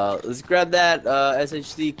 Let's grab that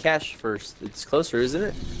SHD cache first. It's closer, isn't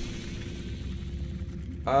it?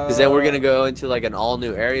 Because then we're gonna go into like an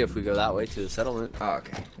all-new area if we go that way to the settlement. Oh,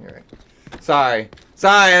 okay. You're right. Sorry.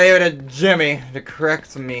 Sorry, I leave it to Jimmy to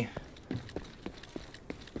correct me.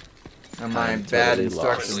 On my I'm bad totally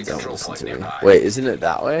instructions. lost. Don't listen to me. Wait, isn't it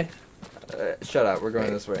that way? Shut up. We're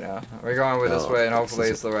going this way now. We're going with this Oh, way, and hopefully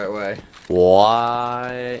it's the right way.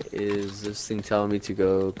 Why is this thing telling me to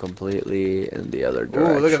go completely in the other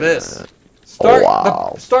direction? Ooh, look at this. Start,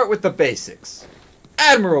 wow. start with the basics.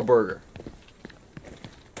 Admiral Burger.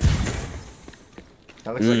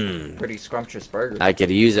 That looks like a pretty scrumptious burger. I could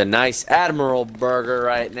use a nice Admiral burger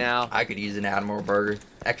right now. I could use an Admiral Burger.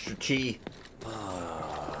 Extra cheese.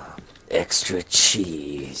 Extra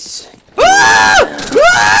cheese.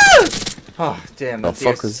 Hold Oh, damn. The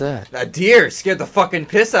fuck was that? That deer scared the fucking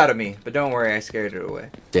piss out of me. But don't worry, I scared it away.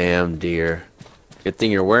 Damn deer. Good thing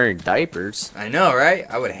you're wearing diapers. I know, right?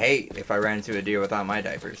 I would hate if I ran into a deer without my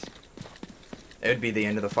diapers. It would be the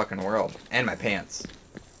end of the fucking world. And my pants.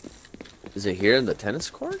 Is it here in the tennis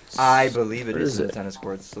courts? I believe it is in the it? tennis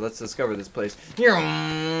courts. So let's discover this place. What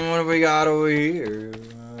have we got over here?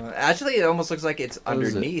 Actually, it almost looks like it's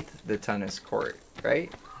underneath the tennis court,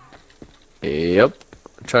 right? Yep.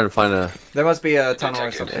 I'm trying to find a There must be a tunnel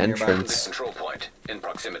or Detected something nearby. entrance. Control point in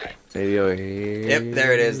proximity. Maybe over here. Yep,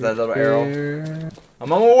 there it is, that little arrow.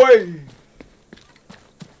 I'm on my way!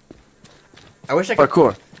 I wish I could...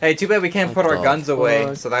 Parkour. Hey, too bad we can't What put our the guns away,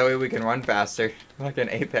 fuck? so that way we can run faster. Like an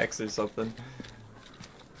Apex or something.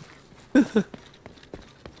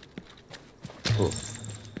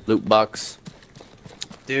 Loot box.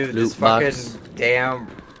 Dude, Loot this fucking box. damn...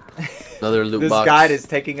 Another loot this box. guide is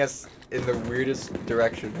taking us in the weirdest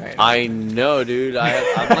direction right now. I know, dude.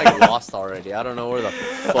 I'm like lost already. I don't know where the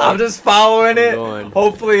fuck I'm just following it. going.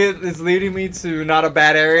 Hopefully it's leading me to not a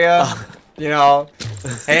bad area. You know.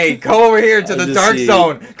 Hey, go over here to I the just dark see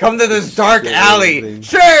zone. Come to this dark shit alley. everything.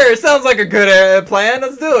 Sure, sounds like a good plan.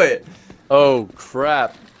 Let's do it. Oh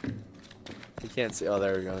crap! You can't see. Oh,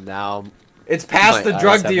 there we go. Now It's past my the eyes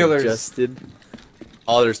drug have dealers. adjusted.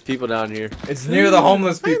 Oh, there's people down here. It's near the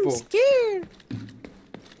homeless people. Scared.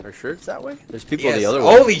 Are sure it's that way? There's people Yes. the other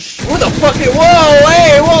way. Holy sh! What the fuck? Whoa!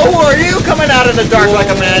 Hey! Whoa! Who are you coming out of the dark like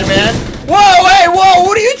a madman? Whoa! Hey! Whoa!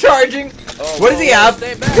 What are you charging? Oh, What does he have?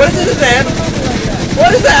 Stay back. What is in his hand?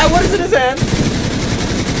 What is that? What is in his hand?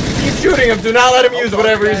 Keep shooting him. Do not let him use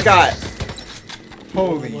whatever he's got.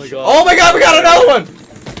 Holy shit. God. Oh my god, we got another one!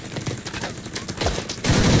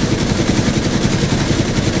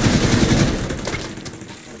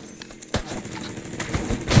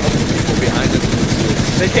 People behind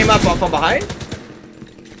us. They came up from behind?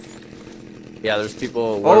 Yeah, there's people.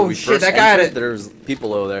 Oh, where we shit, first that guy had entered, it. There's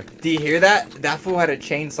people over there. Do you hear that? That fool had a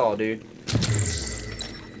chainsaw, dude.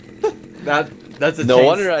 That's a No chainsaw.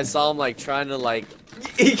 wonder I saw him like trying to like.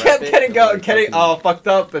 He kept it getting and, like, getting fucking- all fucked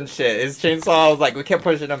up and shit. His chainsaw was like, we kept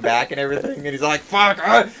pushing him back and everything, and he's like, "Fuck,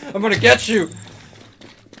 I'm gonna get you."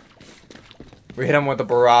 We hit him with a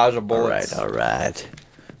barrage of bullets. All right.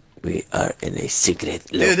 We are in a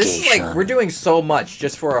secret location. Dude, this is like we're doing so much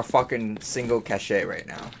just for a fucking single cachet right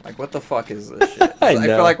now. Like, what the fuck is this shit? I feel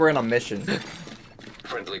know. like we're in a mission.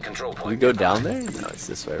 Friendly control point. We go down there? No, it's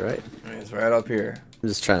this way, right? It's right up here. I'm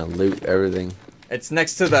just trying to loot everything. It's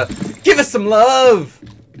next to the. Give us some love.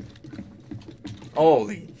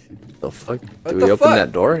 Holy. The fuck? What Do the we open fuck?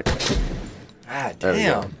 that door? Ah, There we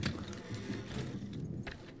go. damn.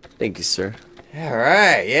 Thank you, sir. All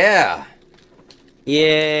right, yeah.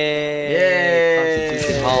 Yay! Yay!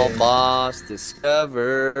 Constitution Hall boss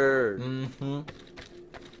discovered. Mm-hmm.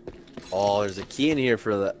 Oh, there's a key in here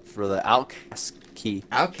for the outcast key.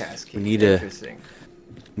 Outcast key. We need a- Interesting.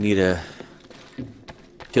 Need to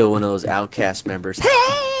kill one of those outcast members.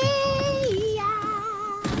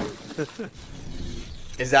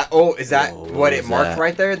 Is that? Oh, is that Whoa, what what it is marked that?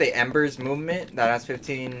 right there? The Embers movement that has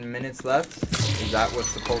 15 minutes left. Is that what's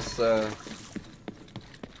supposed to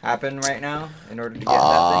happen right now in order to get that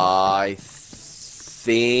I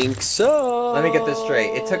think so. thing? Let me get this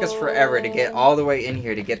straight. It took us forever to get all the way in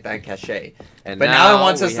here to get that cachet. And But now it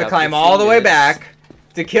wants we us to have climb 15 all the way minutes. back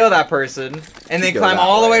to kill that person, and then go climb that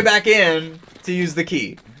all the way. way back in to use the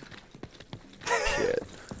key. Shit.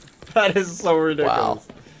 That is so ridiculous. Wow.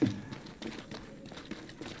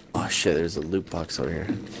 Oh shit, there's a loot box over here.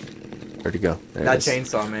 Where'd it go? There That it is.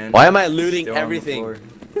 chainsaw, man. Why am I looting Still on the everything? floor.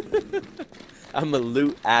 I'm a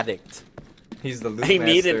loot addict. He's the loot I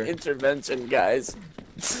need master. an intervention, guys.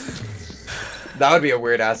 That would be a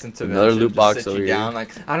weird ass intervention. Another loot Just box sit over you here. down. Like,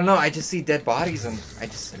 I don't know. I just see dead bodies and I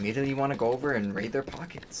just immediately want to go over and raid their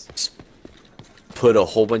pockets. Put a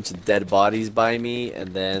whole bunch of dead bodies by me, and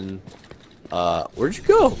then, where'd you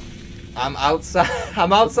go? I'm outside.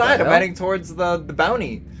 I'm outside. I'm hell? heading towards the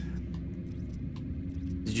bounty.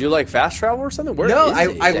 Did you like fast travel or something? Where No, is I- it?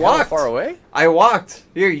 Is I it hella walked. far away. I walked.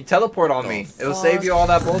 Here, you teleport on The me. It'll save fuck? you all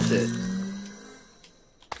that bullshit.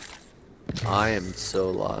 I am so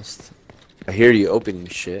lost. I hear you opening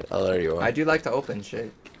shit. Oh, there you are. I do like to open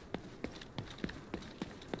shit.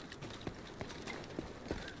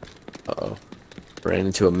 Uh-oh. Ran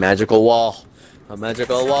into a magical wall. A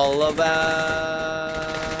magical wall of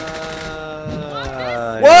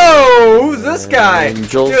Whoa! Who's this guy?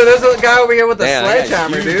 Angels. Dude, there's a guy over here with a Man, that guy's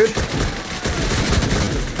sledgehammer, huge. dude.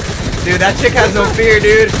 Dude, that chick has no fear,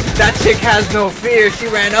 dude. That chick has no fear. She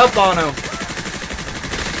ran up on him.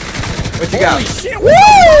 What you got? Holy shit,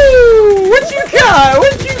 Woo! What you got?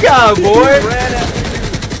 What you got, boy? Ran at me.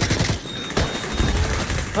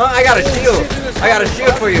 Oh, I got a shield. I got a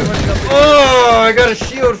shield for you. Oh, I got a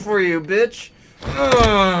shield for you, bitch.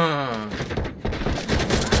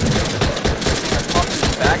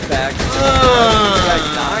 Backpack.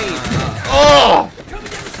 Oh!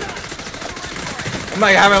 I'm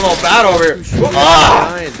like having a little battle over here.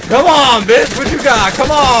 Oh! Come on, bitch. What you got?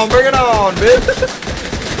 Come on, bring it on, bitch.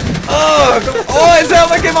 Oh, his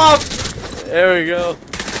helmet came off. There we go.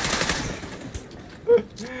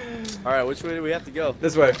 Alright, which way do we have to go?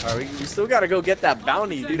 This way. Alright, we still gotta go get that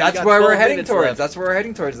bounty, dude. That's where we're heading towards. That's where we're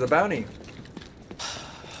heading towards, the bounty.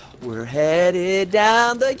 We're headed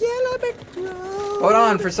down the yellow brick road. Hold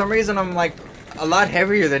on, for some reason I'm like a lot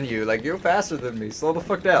heavier than you. Like, you're faster than me. Slow the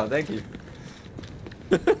fuck down, thank you.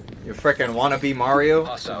 You frickin' wannabe Mario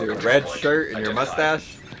with your red shirt and your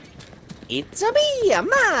mustache. It's a me, a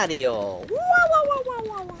Mario. Wah, wah, wah, wah,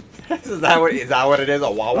 wah, wah. Is that what it is?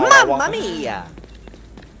 A wah wah wah wah? Mamma mia.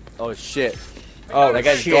 Oh shit. Oh, That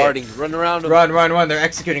guy's shit. guarding. Run around him. Run. They're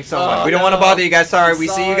executing someone. Oh, We don't want to no. bother you guys. Sorry, we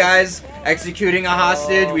see Sorry. you guys executing a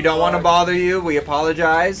hostage. We don't want to fuck. bother you. We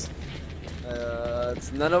apologize.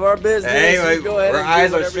 It's none of our business. Hey, You go ahead our and do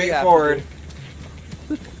eyes are whatever you have to straightforward.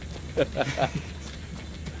 do.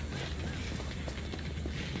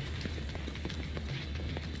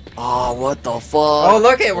 Oh, what the fuck? Oh,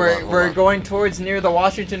 look it. Hold on, hold We're on. going towards near the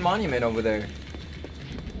Washington Monument over there.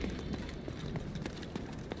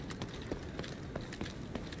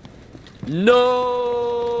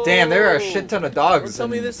 No! Damn, there are a shit ton of dogs Don't tell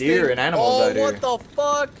me and this deer thing- and animals out here. what the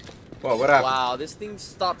fuck? What happened? Wow, this thing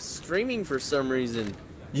stopped streaming for some reason.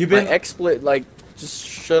 You've My been XSplit, like, just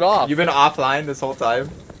shut off. You've been offline this whole time.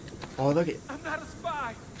 Oh, look it. I'm not a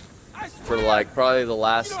spy. I For, swear. like, probably the You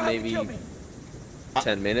last don't have to maybe kill me.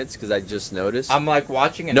 10 minutes, because I just noticed. I'm like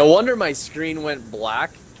watching an No wonder my screen went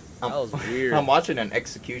black. That I'm- was weird. I'm watching an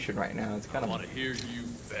execution right now. It's kind I of. want to hear you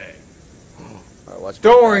beg. Alright, watch my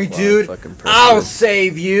Don't worry, back while I dude. fucking press I'll this.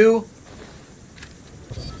 save you.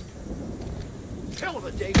 Tell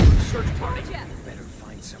the day for the search party. Better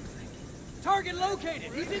find something. Target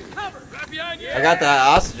located. He's in cover. Right behind you. I got the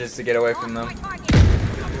hostages to get away from them.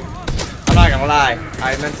 I'm not gonna lie.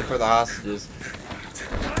 I meant it for the hostages.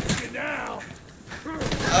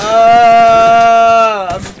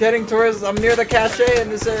 I'm getting towards. I'm near the cache in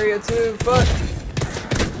this area too. Fuck.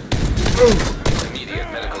 Ooh.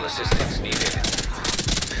 Immediate medical assistance needed.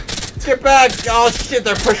 Get back! Oh shit,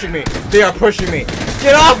 they're pushing me. They are pushing me.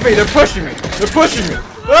 Get off me! They're pushing me. They're pushing me.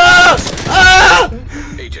 Ah! Ah!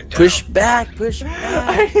 Agent down. Push back, push back.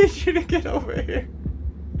 I need you to get over here.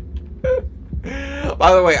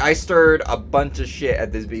 By the way, I stirred a bunch of shit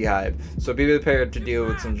at this beehive, so be prepared to deal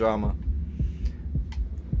with some drama.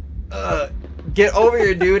 Get over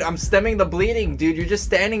here, dude. I'm stemming the bleeding, dude. You're just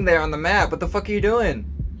standing there on the map. What the fuck are you doing?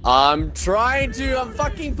 I'm trying to. I'm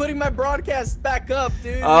fucking putting my broadcast back up,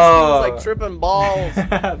 dude. Oh. This thing was like tripping balls.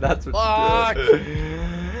 That's what Fuck. you're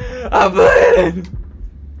doing. I'm bleeding.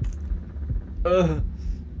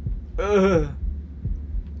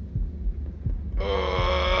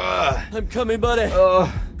 I'm coming, buddy.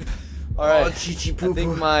 Oh, Alright. oh, chi-chi I poo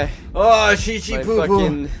think poo. my Oh, chi-chi my poo poo.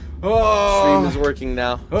 fucking stream Oh, is working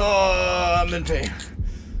now. oh, I'm in pain.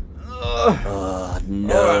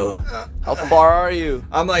 No. How far are you?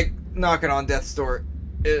 I'm like knocking on death's door.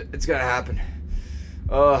 It's gonna happen.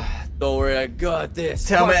 Don't worry, I got this.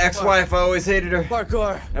 Tell my ex-wife I always hated her.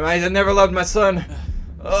 Parkour. And I never loved my son.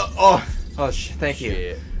 Thank you.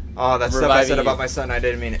 Shit. Oh, that stuff I Reviving said you. about my son, I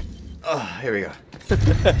didn't mean it. Oh, here we go.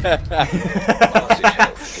 Hostage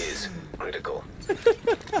health is critical.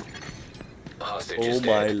 Hostage Oh is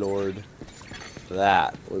my dead. lord.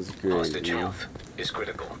 That was great. Hostage dude. health is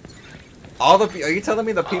critical. Are you telling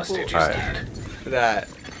me the people Hostage is Alright. dead. that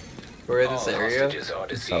were in this All area? hostages are That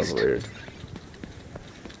was deceased. weird.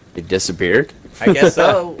 It disappeared? I guess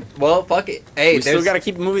so. Well, fuck it. Hey, We still there's. gotta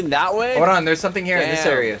keep moving that way? Hold on, there's something here in this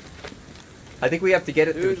Damn. area. I think we have to get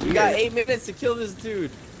it Dude, through we here. got 8 minutes to kill this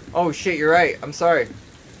dude. Oh shit, you're right. I'm sorry.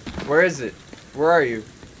 Where is it? Where are you?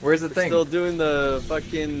 Where's the thing? Still doing the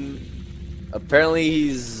fucking... Apparently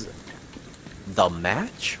he's... The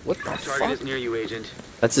Match? What the Target fuck? is near you, Agent.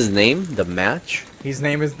 That's his name? The Match? His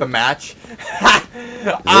name is The Match.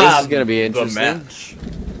 This is gonna be interesting. The Match.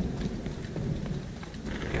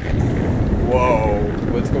 Whoa,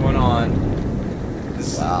 what's going on?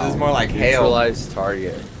 This is more like hail. Neutralize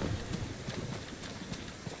target.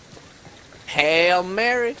 Hail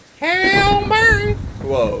Mary! Hail Mary!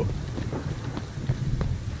 Whoa.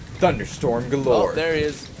 Thunderstorm galore. Oh, there he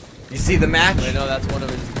is. You see the match? I know that's one of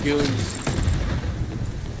his goons.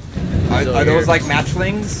 Are He's over those here. like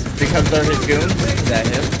matchlings because they're his goons? Is that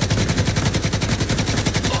him?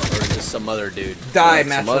 Or just some other dude? Die, No,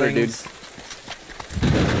 some other dude. matchlings.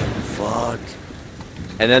 fuck?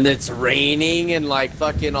 And then it's raining and like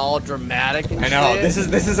fucking all dramatic and I know. shit.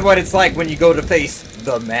 This is what it's like when you go to face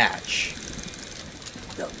the match.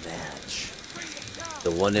 The match.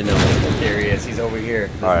 The one and only. There he is. He's over here.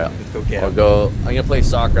 All right. Let's go get I'll him. go. I'm gonna play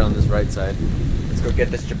soccer on this right side. Let's go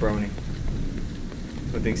get this jabroni.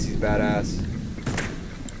 Who thinks he's badass?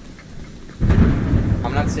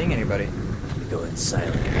 I'm not seeing anybody. Going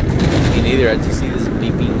silent. Me neither. I just see this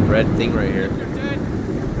beeping red thing right here.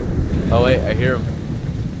 Oh wait, I hear him.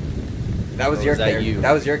 That was your character. you?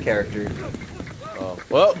 That was your character. Oh,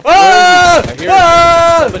 whoa! Ah! I hear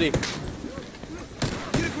Ah! somebody.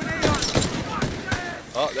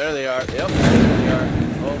 Oh, there they are. Yep, there they are.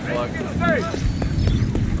 Oh fuck!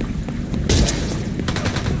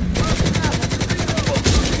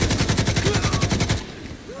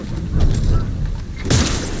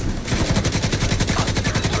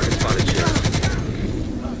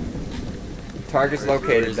 Target's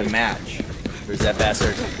located. The match. Where's that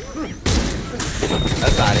bastard?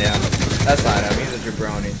 That's not him. That's not him. He's a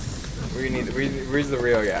jabroni. Where's the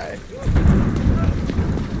real guy?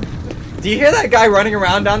 Do you hear that guy running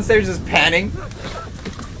around downstairs just panning?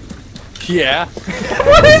 Yeah.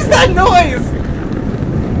 What is that noise?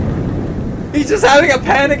 He's just having a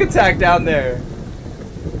panic attack down there.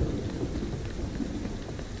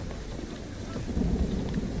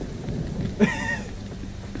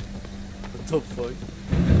 What the fuck?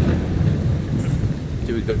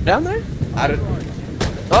 Do we go down there? I don't.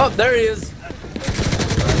 Oh, there he is.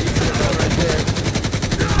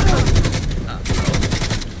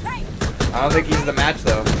 I don't think he's the match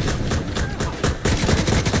though.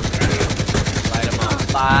 Light him on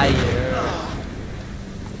fire.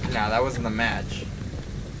 Nah, that wasn't the match.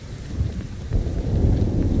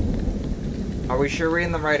 Are we sure we're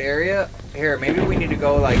in the right area? Here, maybe we need to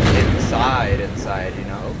go like inside, you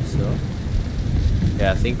know? Hope so.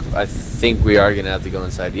 Yeah, I think we are gonna have to go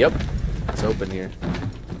inside. Yep, it's open here.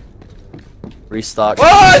 Restock.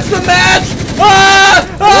 Oh, it's the match!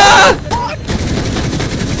 Ah! Ah!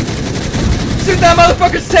 Shoot that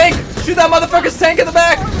motherfucker's tank! Shoot that motherfucker's tank in the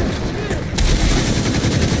back!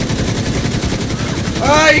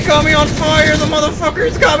 Ah, he got me on fire! The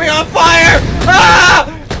motherfucker's got me on fire! Ah!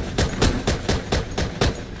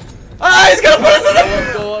 Ah, he's gonna put us in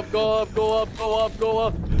the... Go up, go up, go up, go up, go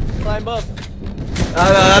up. Climb up. Oh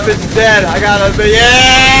no, that bitch is dead. I got him.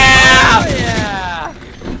 Yeah! Oh yeah!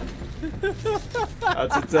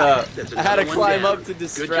 That's what's up. I had to climb up to Good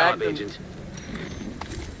distract job, him. Agent.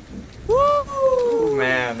 Woo!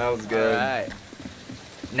 Man, that was good. Alright.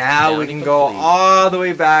 Now we Down can go complete. all the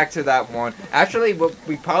way back to that one. Actually,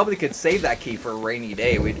 we probably could save that key for a rainy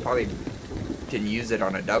day. We probably can use it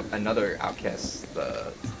on another outcast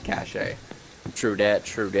cache. True dat,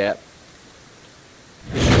 true dat.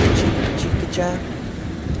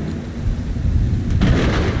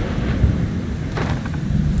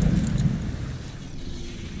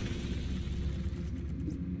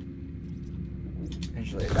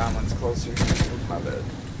 Actually, that one's closer. Oops, my bad.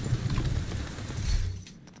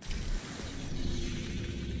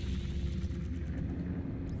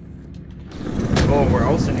 Oh, we're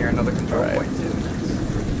also near another control Alright. point too.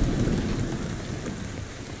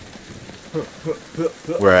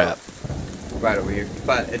 We're at. Right over here,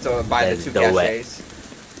 but it's by Let's the two do it. caches.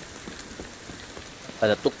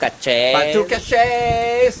 Para tu caché. By two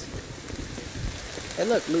caches. Hey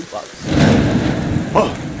look, loot box.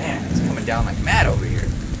 Oh man, it's coming down like mad over here.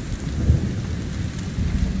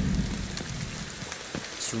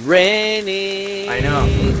 It's raining. I know.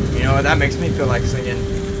 You know what? That makes me feel like singing.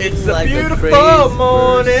 It's a Like a beautiful crazy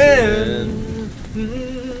morning. person.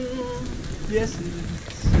 Yes, it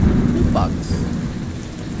is. Loot box.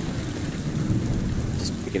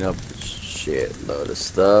 Just picking up a shitload of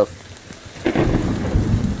stuff.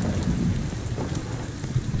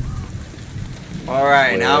 All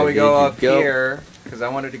right, Where now we did go you up go? here because I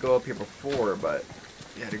wanted to go up here before, but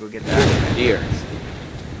you had to go get that. Deer.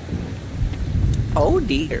 Oh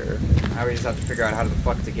dear. Now we just have to figure out how the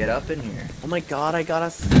fuck to get up in here. Oh my god, I got a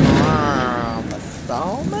storm.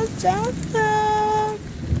 So much attack.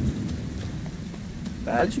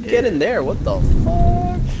 How'd you get in there? What the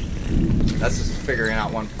fuck? That's just figuring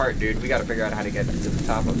out one part, dude. We gotta figure out how to get to the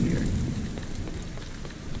top of here.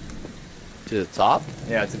 To the top?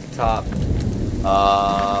 Yeah, to the top.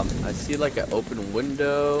 I see like an open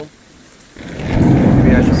window.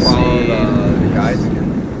 Maybe I should follow See. the guys again.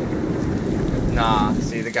 Nah,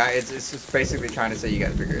 see the guy. It's just basically trying to say you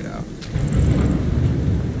gotta figure it out.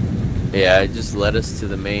 Yeah, it just led us to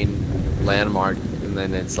the main landmark, and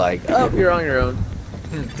then it's like, oh, you're on your own.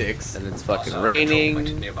 Dicks. And it's fucking Also, control point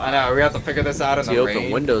raining. nearby. I know. We have to figure this out in See the open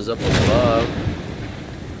rain. windows up above.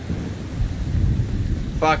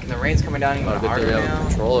 fuck, and the rain's coming down even Oh, good harder thing we have now. a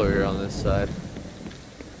controller here on this side.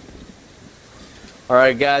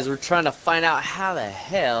 Alright guys, we're trying to find out how the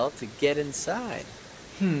hell to get inside.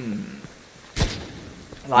 Meanwhile,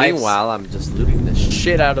 I'm just looting the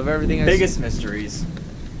shit out of everything I see. Biggest mysteries.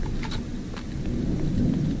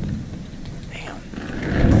 Damn.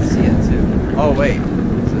 I see it too. Oh wait,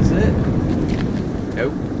 is this it?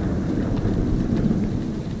 Nope.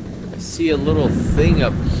 I see a little thing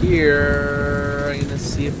up here. I'm gonna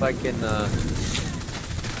see if I can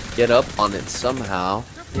get up on it somehow.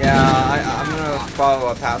 Yeah, I'm gonna follow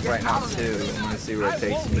a path right now too. I'm gonna see where it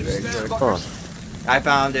takes me very quick. Huh. I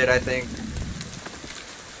found it, I think.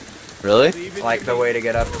 Really? Like the way to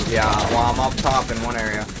get up. Yeah, well, I'm up top in one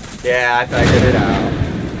area. Yeah, I figured it out.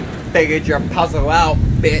 Figured your puzzle out,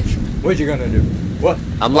 bitch. What you gonna do? What?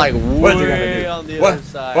 I'm like What you gonna way do? on the What? other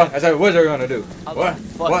side. What? I said, what's you gonna do? How What? the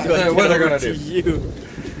fuck What? do I get What's you over gonna to do? you?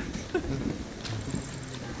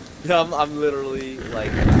 I'm literally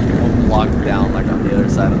like I'm locked down like on the other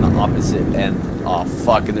side on the opposite end. Oh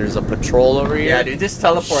fuck, and there's a patrol over here. Yeah, dude, just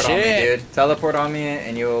teleport on me, Shit. dude. Teleport on me,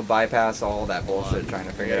 and you will bypass all that bullshit trying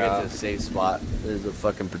to figure it Get to out. a safe spot. There's a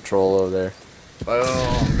fucking patrol over there.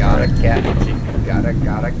 Boom, gotta catch you. Gotta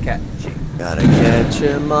catch you. Gotta catch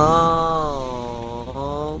him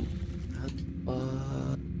all.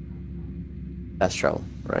 Fast travel,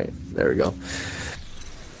 right? There we go.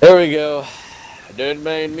 There we go. Don't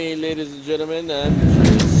mind me, ladies and gentlemen. I'm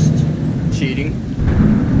just Cheating.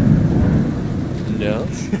 no,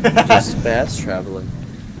 just fast traveling.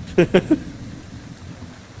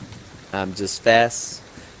 I'm just fast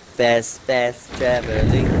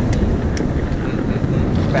traveling.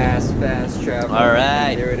 Fast travel. All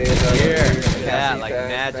right. There it is. Here. Here. Yeah, like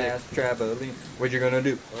magic. Fast traveling. What you gonna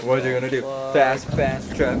do? What you gonna do? fuck?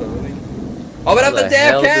 Fast traveling. Open up How the the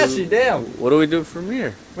hell damn do- cache, damn. What do we do from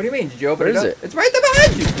here? What do you mean? Did you open Where it is up? it? It's right there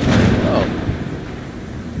behind you. Oh.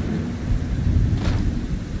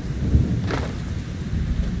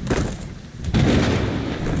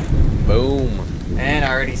 Boom. And I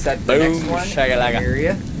already set the Boom, next one shakalaka.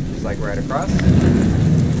 area. Just like right across.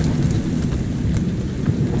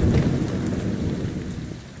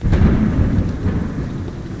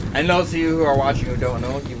 And those of you who are watching who don't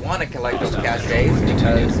know, if you want to collect those caches,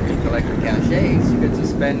 because if you collect the caches, you get to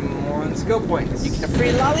spend more on skill points. A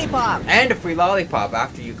free lollipop. And a free lollipop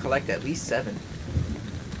after you collect at least 7.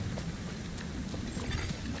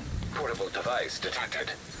 Portable device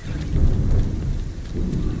detected.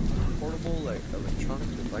 Portable electronic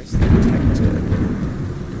device detected.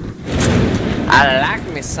 I like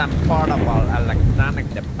me some portable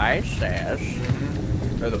electronic devices.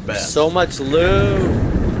 They're the best. So much loot.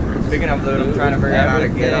 Speaking of loot, I'm trying to figure out how to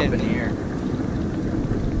get up in here.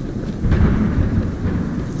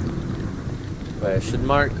 Question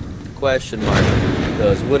mark? Question mark.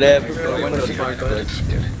 Does whatever. Question mark.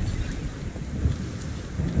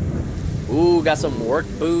 Ooh, got some work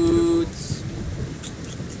boots.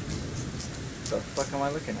 What the fuck am I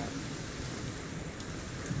looking at?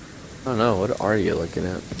 I don't know. What are you looking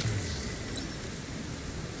at?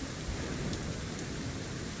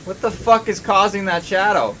 What the fuck is causing that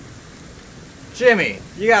shadow? Jimmy,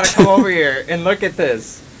 you gotta come over here and look at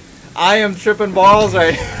this. I am tripping balls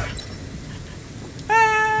right now.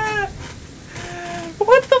 Ah!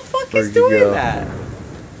 What the fuck Where'd is you doing go? that?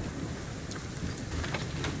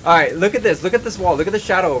 Alright, look at this. Look at this wall. Look at the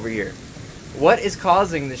shadow over here. What is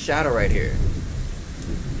causing the shadow right here?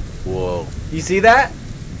 Whoa. You see that?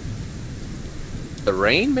 The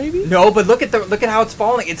rain, maybe? No, but look at how it's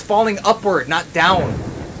falling. It's falling upward, not down.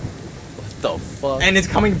 What the fuck? And it's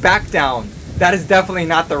coming back down. That is definitely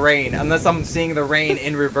not the rain, unless I'm seeing the rain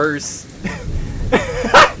in reverse.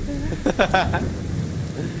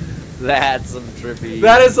 That's some trippy.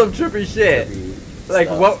 That is some trippy shit. trippy Like,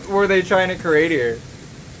 stuff. what were they trying to create here?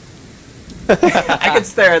 I could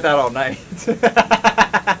stare at that all night.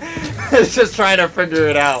 It's just trying to figure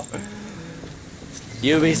it out.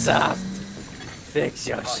 Ubisoft, fix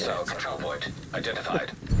your shit. Hostile control point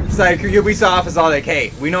identified. It's like Ubisoft is all like,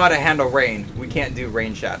 hey, we know how to handle rain. We can't do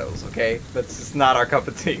rain shadows, okay? That's just not our cup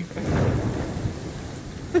of tea.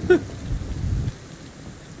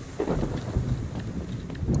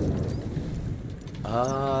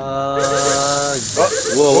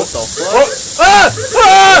 Whoa, what the fuck?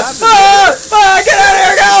 Get out of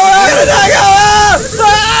here, go! I'm gonna die, go!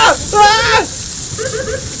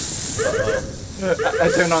 I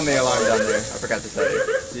turned on the alarm down there. I forgot to tell you.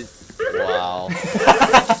 Wow.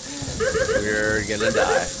 We're gonna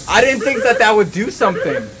die. I didn't think that would do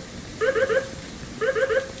something.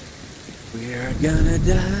 We're gonna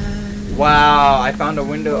die. Wow, I found a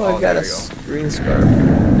window. Oh, I got there a you go. green scarf.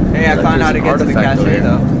 Hey, I found out how to get to the Artifact over cache here.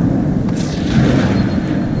 though.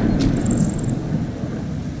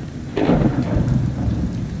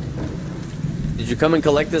 Did you come and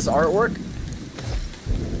collect this artwork?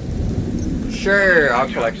 Sure, I'll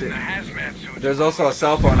collect it. There's also a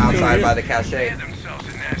cell phone outside by the cache. Themselves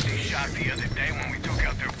a nasty shot the other day when we took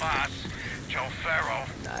out their boss, Joe Farrow.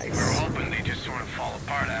 Nice. We were hoping they just sort of fall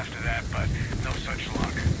apart after that, but no such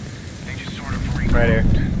luck. They just sort of regrouped. Right here.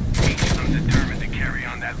 Each of them determined to carry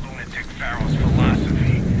on that lunatic Farrow's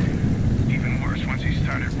philosophy. Even worse, once he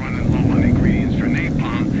started running low on ingredients for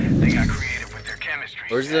napalm, they got creative with their chemistry.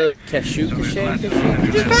 Where's the cashew So there's cache? less of them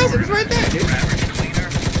and Just less pass it, it's orders. right there, dude. Your average cleaner,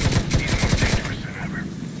 he's more dangerous than ever.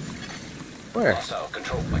 Where? Hostile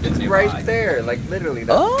control point It's nearby. right there, like literally.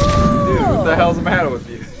 That. Oh! Dude, what the hell's the matter with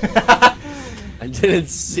you? I didn't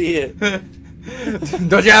see it.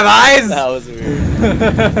 Don't you have eyes? That was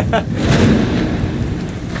weird.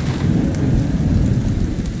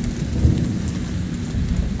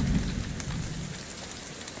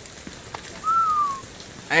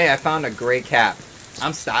 Hey, I found a great cap.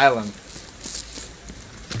 I'm styling.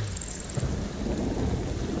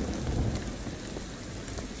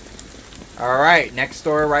 Alright, next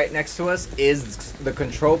door right next to us is the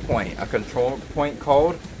control point. A control point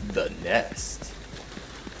called the Nest.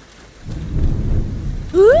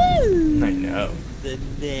 Woo! I know. The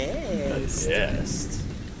nest. The Nest.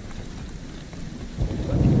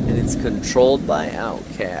 And it's controlled by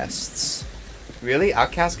outcasts. Really?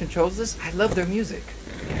 Outcast controls this? I love their music.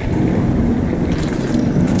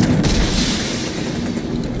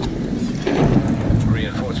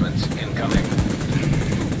 Reinforcements incoming.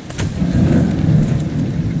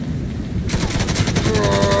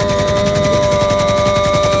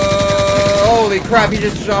 Holy crap, he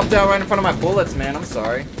just dropped out right in front of my bullets, man. I'm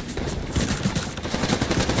sorry.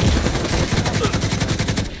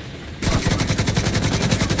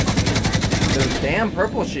 Those damn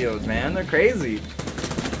purple shields, man. They're crazy.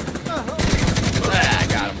 Ah, I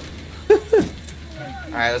got him.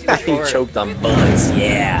 Alright, let's push He forward. choked on bullets.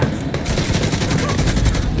 Yeah.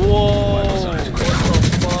 Whoa! What the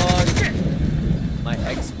fuck? My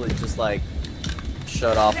XSplit just like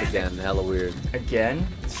shut off again. Hella weird. Again?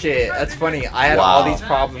 Shit, that's funny. I had Wow. all these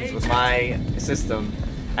problems with my system,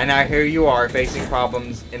 and now here you are facing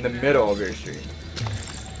problems in the middle of your stream.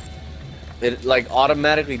 It like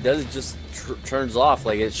automatically does. It just turns off.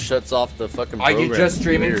 Like it shuts off the fucking Are program. you just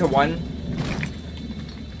streaming Weird. to one?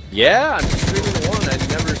 Yeah, I'm streaming to one. I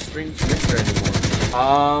never stream Twitch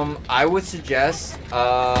anymore. I would suggest,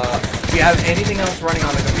 do you have anything else running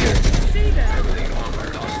on the computer?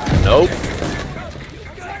 Nope.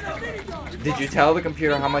 Did you tell the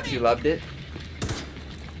computer how much you loved it?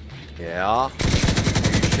 Yeah.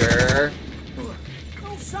 Sure.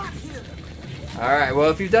 Alright, well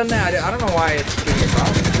if you've done that, I don't know why it's giving you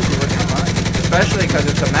problems. It should be working fine. Especially because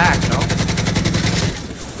it's a Mac, no?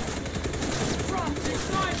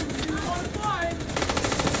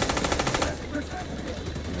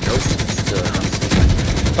 Nope.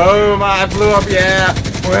 Still. Boom, I blew up, yeah!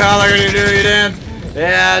 Well, I'm gonna do your dance!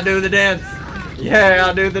 Yeah, do the dance! Yeah,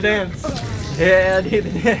 I'll do the dance! Yeah, I'll do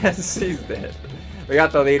the dance! He's dead. We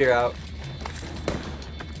got the leader out.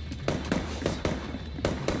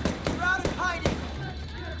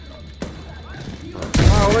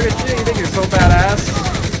 Oh, look at you! You think you're so badass?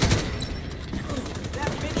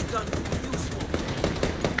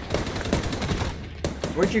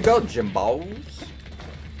 Where'd you go, Jimbo's?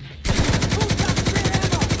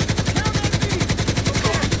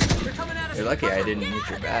 You're lucky I didn't hit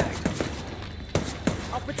your bag.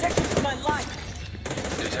 I'll protect you with my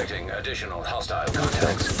life. Detecting additional hostile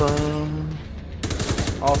contacts.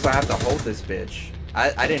 Also, I have to hold this bitch.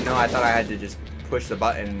 I didn't know. I thought I had to just push the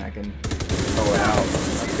button and I can throw it out.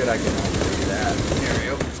 That's good I can do that. There we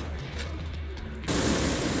go.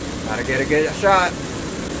 Gotta get a good shot.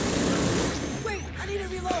 Wait, I need to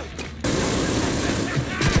reload.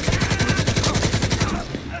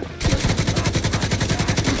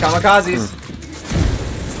 Kamikazes.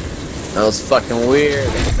 That was fucking weird.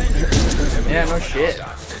 Yeah, no shit.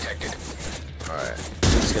 Hostile detected. Alright.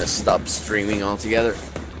 I'm just gonna stop streaming altogether.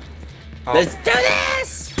 Oh. Let's do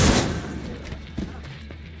this!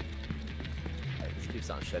 This keeps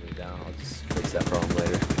on shutting down. I'll just fix that problem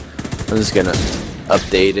later. I'm just gonna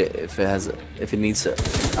update it if it needs to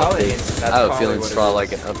Probably, update. that's I have a probably feeling what it's it probably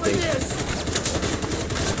is. like an update.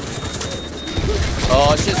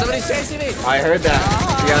 Oh shit, somebody's chasing me! I heard that.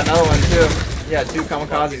 You got another one too. Yeah, two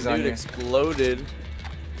kamikazes on Dude you. exploded.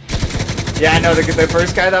 Yeah, I know. The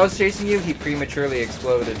first guy that was chasing you, he prematurely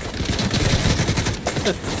exploded.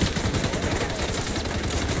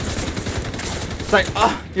 It's like,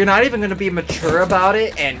 oh, you're not even gonna be mature about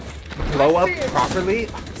it and blow up properly.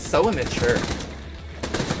 So immature.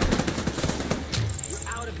 You're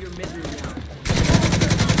out of your misery now.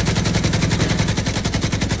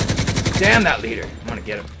 Damn that leader. I'm gonna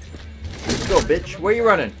get him. Let's go, bitch. Where you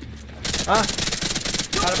running? Huh?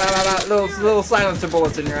 Little silencer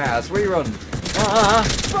bullets in your ass. Where you running?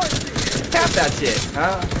 Tap that shit.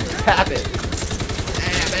 Huh? Tap it.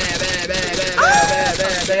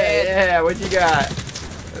 Yeah, what you got?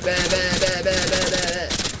 It's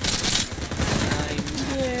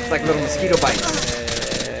like little mosquito bites.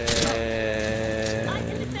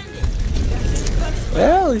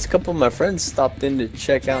 Well, at least a couple of my friends stopped in to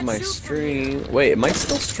check out my stream. Wait, am I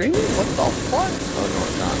still streaming? What the fuck? Oh no,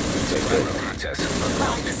 I'm not. Okay, good. Access.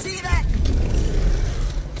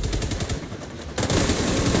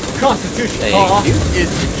 Constitution Thank you. is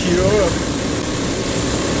secure.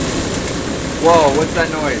 Whoa, what's that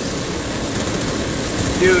noise?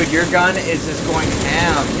 Dude, your gun is just going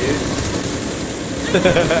ham, dude.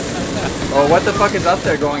 Oh, what the fuck is up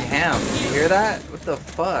there going ham? Did you hear that? What the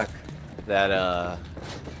fuck? That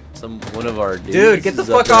one of our dudes Dude, get the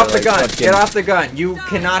is up fuck there, off the like, gun. fucking- Get off the gun. You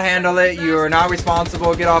cannot handle it. You are not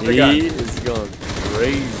responsible. Get off the gun. He is going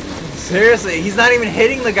crazy. Seriously, he's not even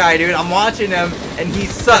hitting the guy, dude. I'm watching him, and he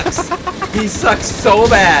sucks. He sucks so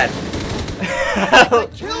bad.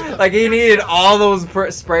 Like, he needed all those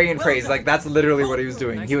spray and praise. Like, that's literally what he was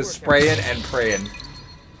doing. He was spraying and praying.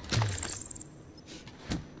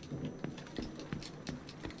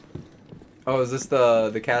 Oh, is this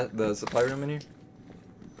the supply room in here?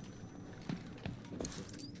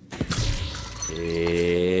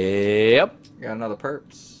 Yep. Got another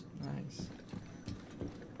perps. Nice.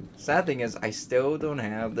 Sad thing is, I still don't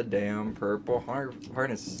have the damn purple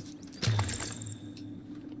harness.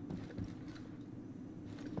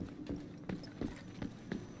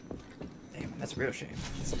 Damn, that's a real shame.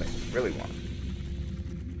 That's something I really want.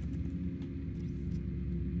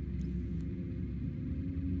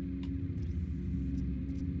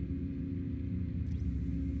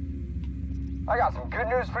 I got some good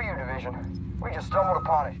news for you, Division. We just stumbled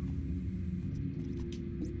upon it.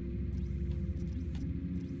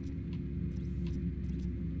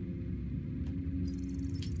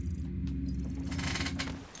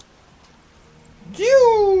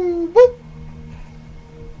 Boop.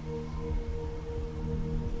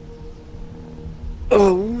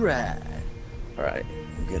 Alright. Alright,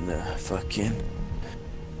 I'm gonna fucking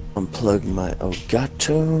unplug my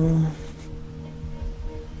Elgato.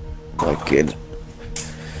 Fucking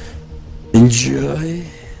enjoy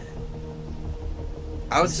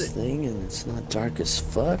I would this say, thing, and it's not dark as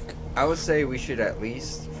fuck. I would say we should at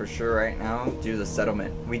least, for sure right now, do the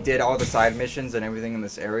settlement. We did all the side missions and everything in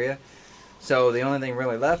this area. So the only thing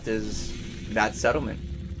really left is that settlement.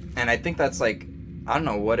 And I think that's like, I don't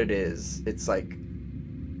know what it is. It's like,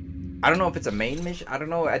 I don't know if it's a main mission. I don't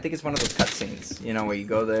know. I think it's one of those cutscenes, you know, where you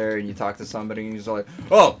go there and you talk to somebody and you're just like,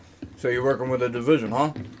 oh, so you're working with a division,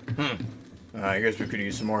 huh? I guess we could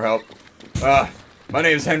use some more help. My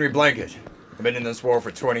name's Henry Blanket. I've been in this war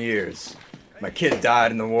for 20 years. My kid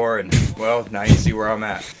died in the war, and, well, now you see where I'm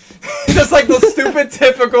at. Just like the stupid,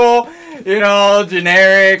 typical, you know,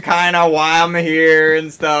 generic kind of why I'm here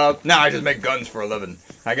and stuff. Now I just make guns for a living.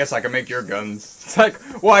 I guess I can make your guns. It's like,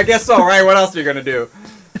 well, I guess so, right? What else are you gonna do?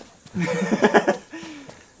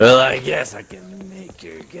 Well, I guess I can make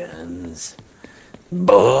your guns.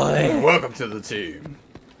 Boy. Welcome to the team.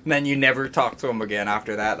 And then you never talk to him again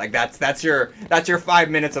after that. Like, that's your 5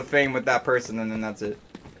 minutes of fame with that person, and then that's it.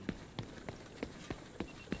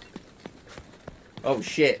 Oh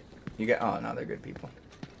shit. You get, oh no, they're good people.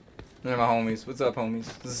 They're my homies. What's up, homies?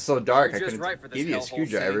 This is so dark. I You're just couldn't right for this give you a hellhole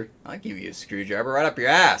screwdriver. I'll give you a screwdriver right up your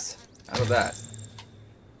ass. How about that?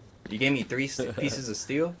 You gave me 3 pieces of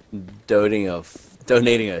steel? Donating a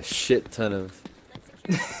shit ton of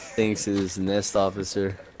things to this nest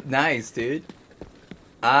officer. Nice, dude.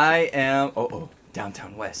 I am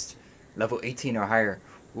downtown west, level 18 or higher.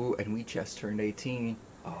 Ooh, and we just turned 18.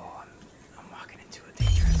 Oh, I'm walking into a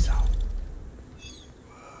danger zone.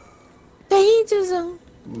 Danger zone.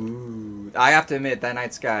 Ooh, I have to admit that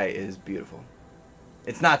night sky is beautiful.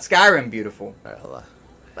 It's not Skyrim beautiful, Alright, hold on.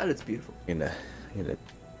 but it's beautiful. I'm gonna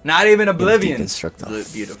Not even Oblivion. deconstruct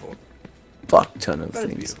off. Beautiful. fuck ton of But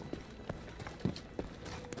it's things. beautiful.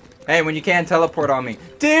 Hey, when you can't teleport on me,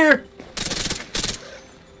 dear.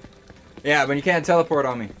 Yeah, when you can't teleport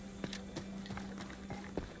on me.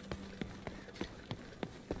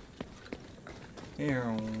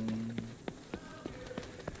 Here.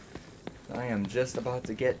 I am just about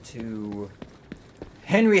to get to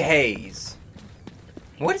Henry Hayes.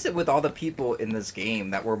 What is it with all the people in this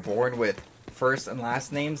game that were born with first and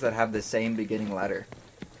last names that have the same beginning letter.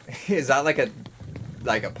 Is that like a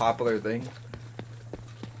popular thing?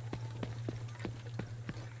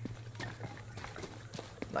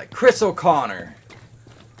 Like Chris O'Connor.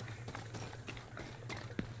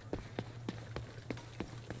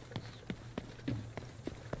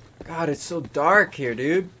 God, it's so dark here,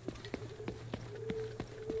 dude.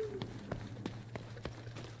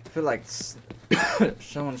 I feel like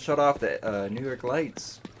someone shut off the New York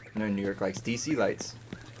lights. No, New York lights, DC lights.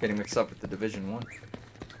 Getting mixed up with the Division 1.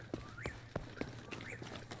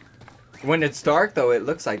 When it's dark, though, it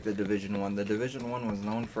looks like the Division 1. The Division 1 was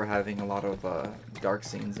known for having a lot of dark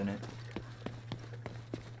scenes in it.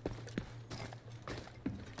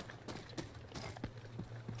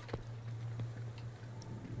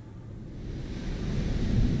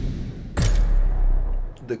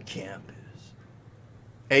 The campus.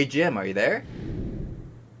 Hey, Jim, are you there?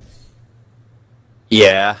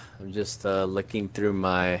 Yeah, I'm just looking through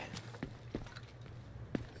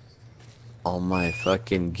all my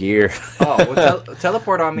fucking gear. Oh, well,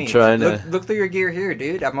 teleport on me. Trying to look through your gear here,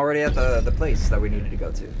 dude. I'm already at the place that we needed to go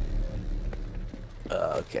to.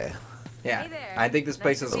 Okay. Yeah, Hey there. I think this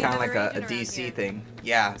place is Nice to see kind of like another a agent around DC here. thing.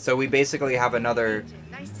 Yeah, so we basically have another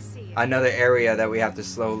Nice to see you. area that we have to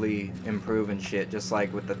slowly improve and shit, just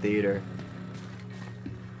like with the theater.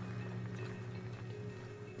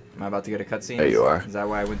 Am I about to get a cutscene? There you are. Is that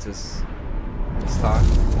why I went to this talk?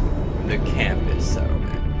 The campus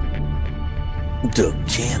settlement. The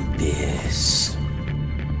campus.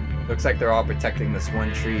 Looks like they're all protecting this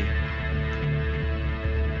one tree.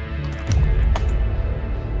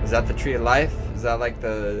 Is that the tree of life? Is that like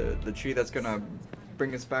the tree that's gonna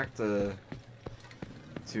bring us back to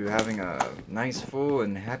having a nice, full,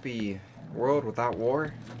 and happy world without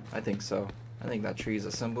war? I think so. I think that tree is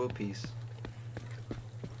a symbol of peace.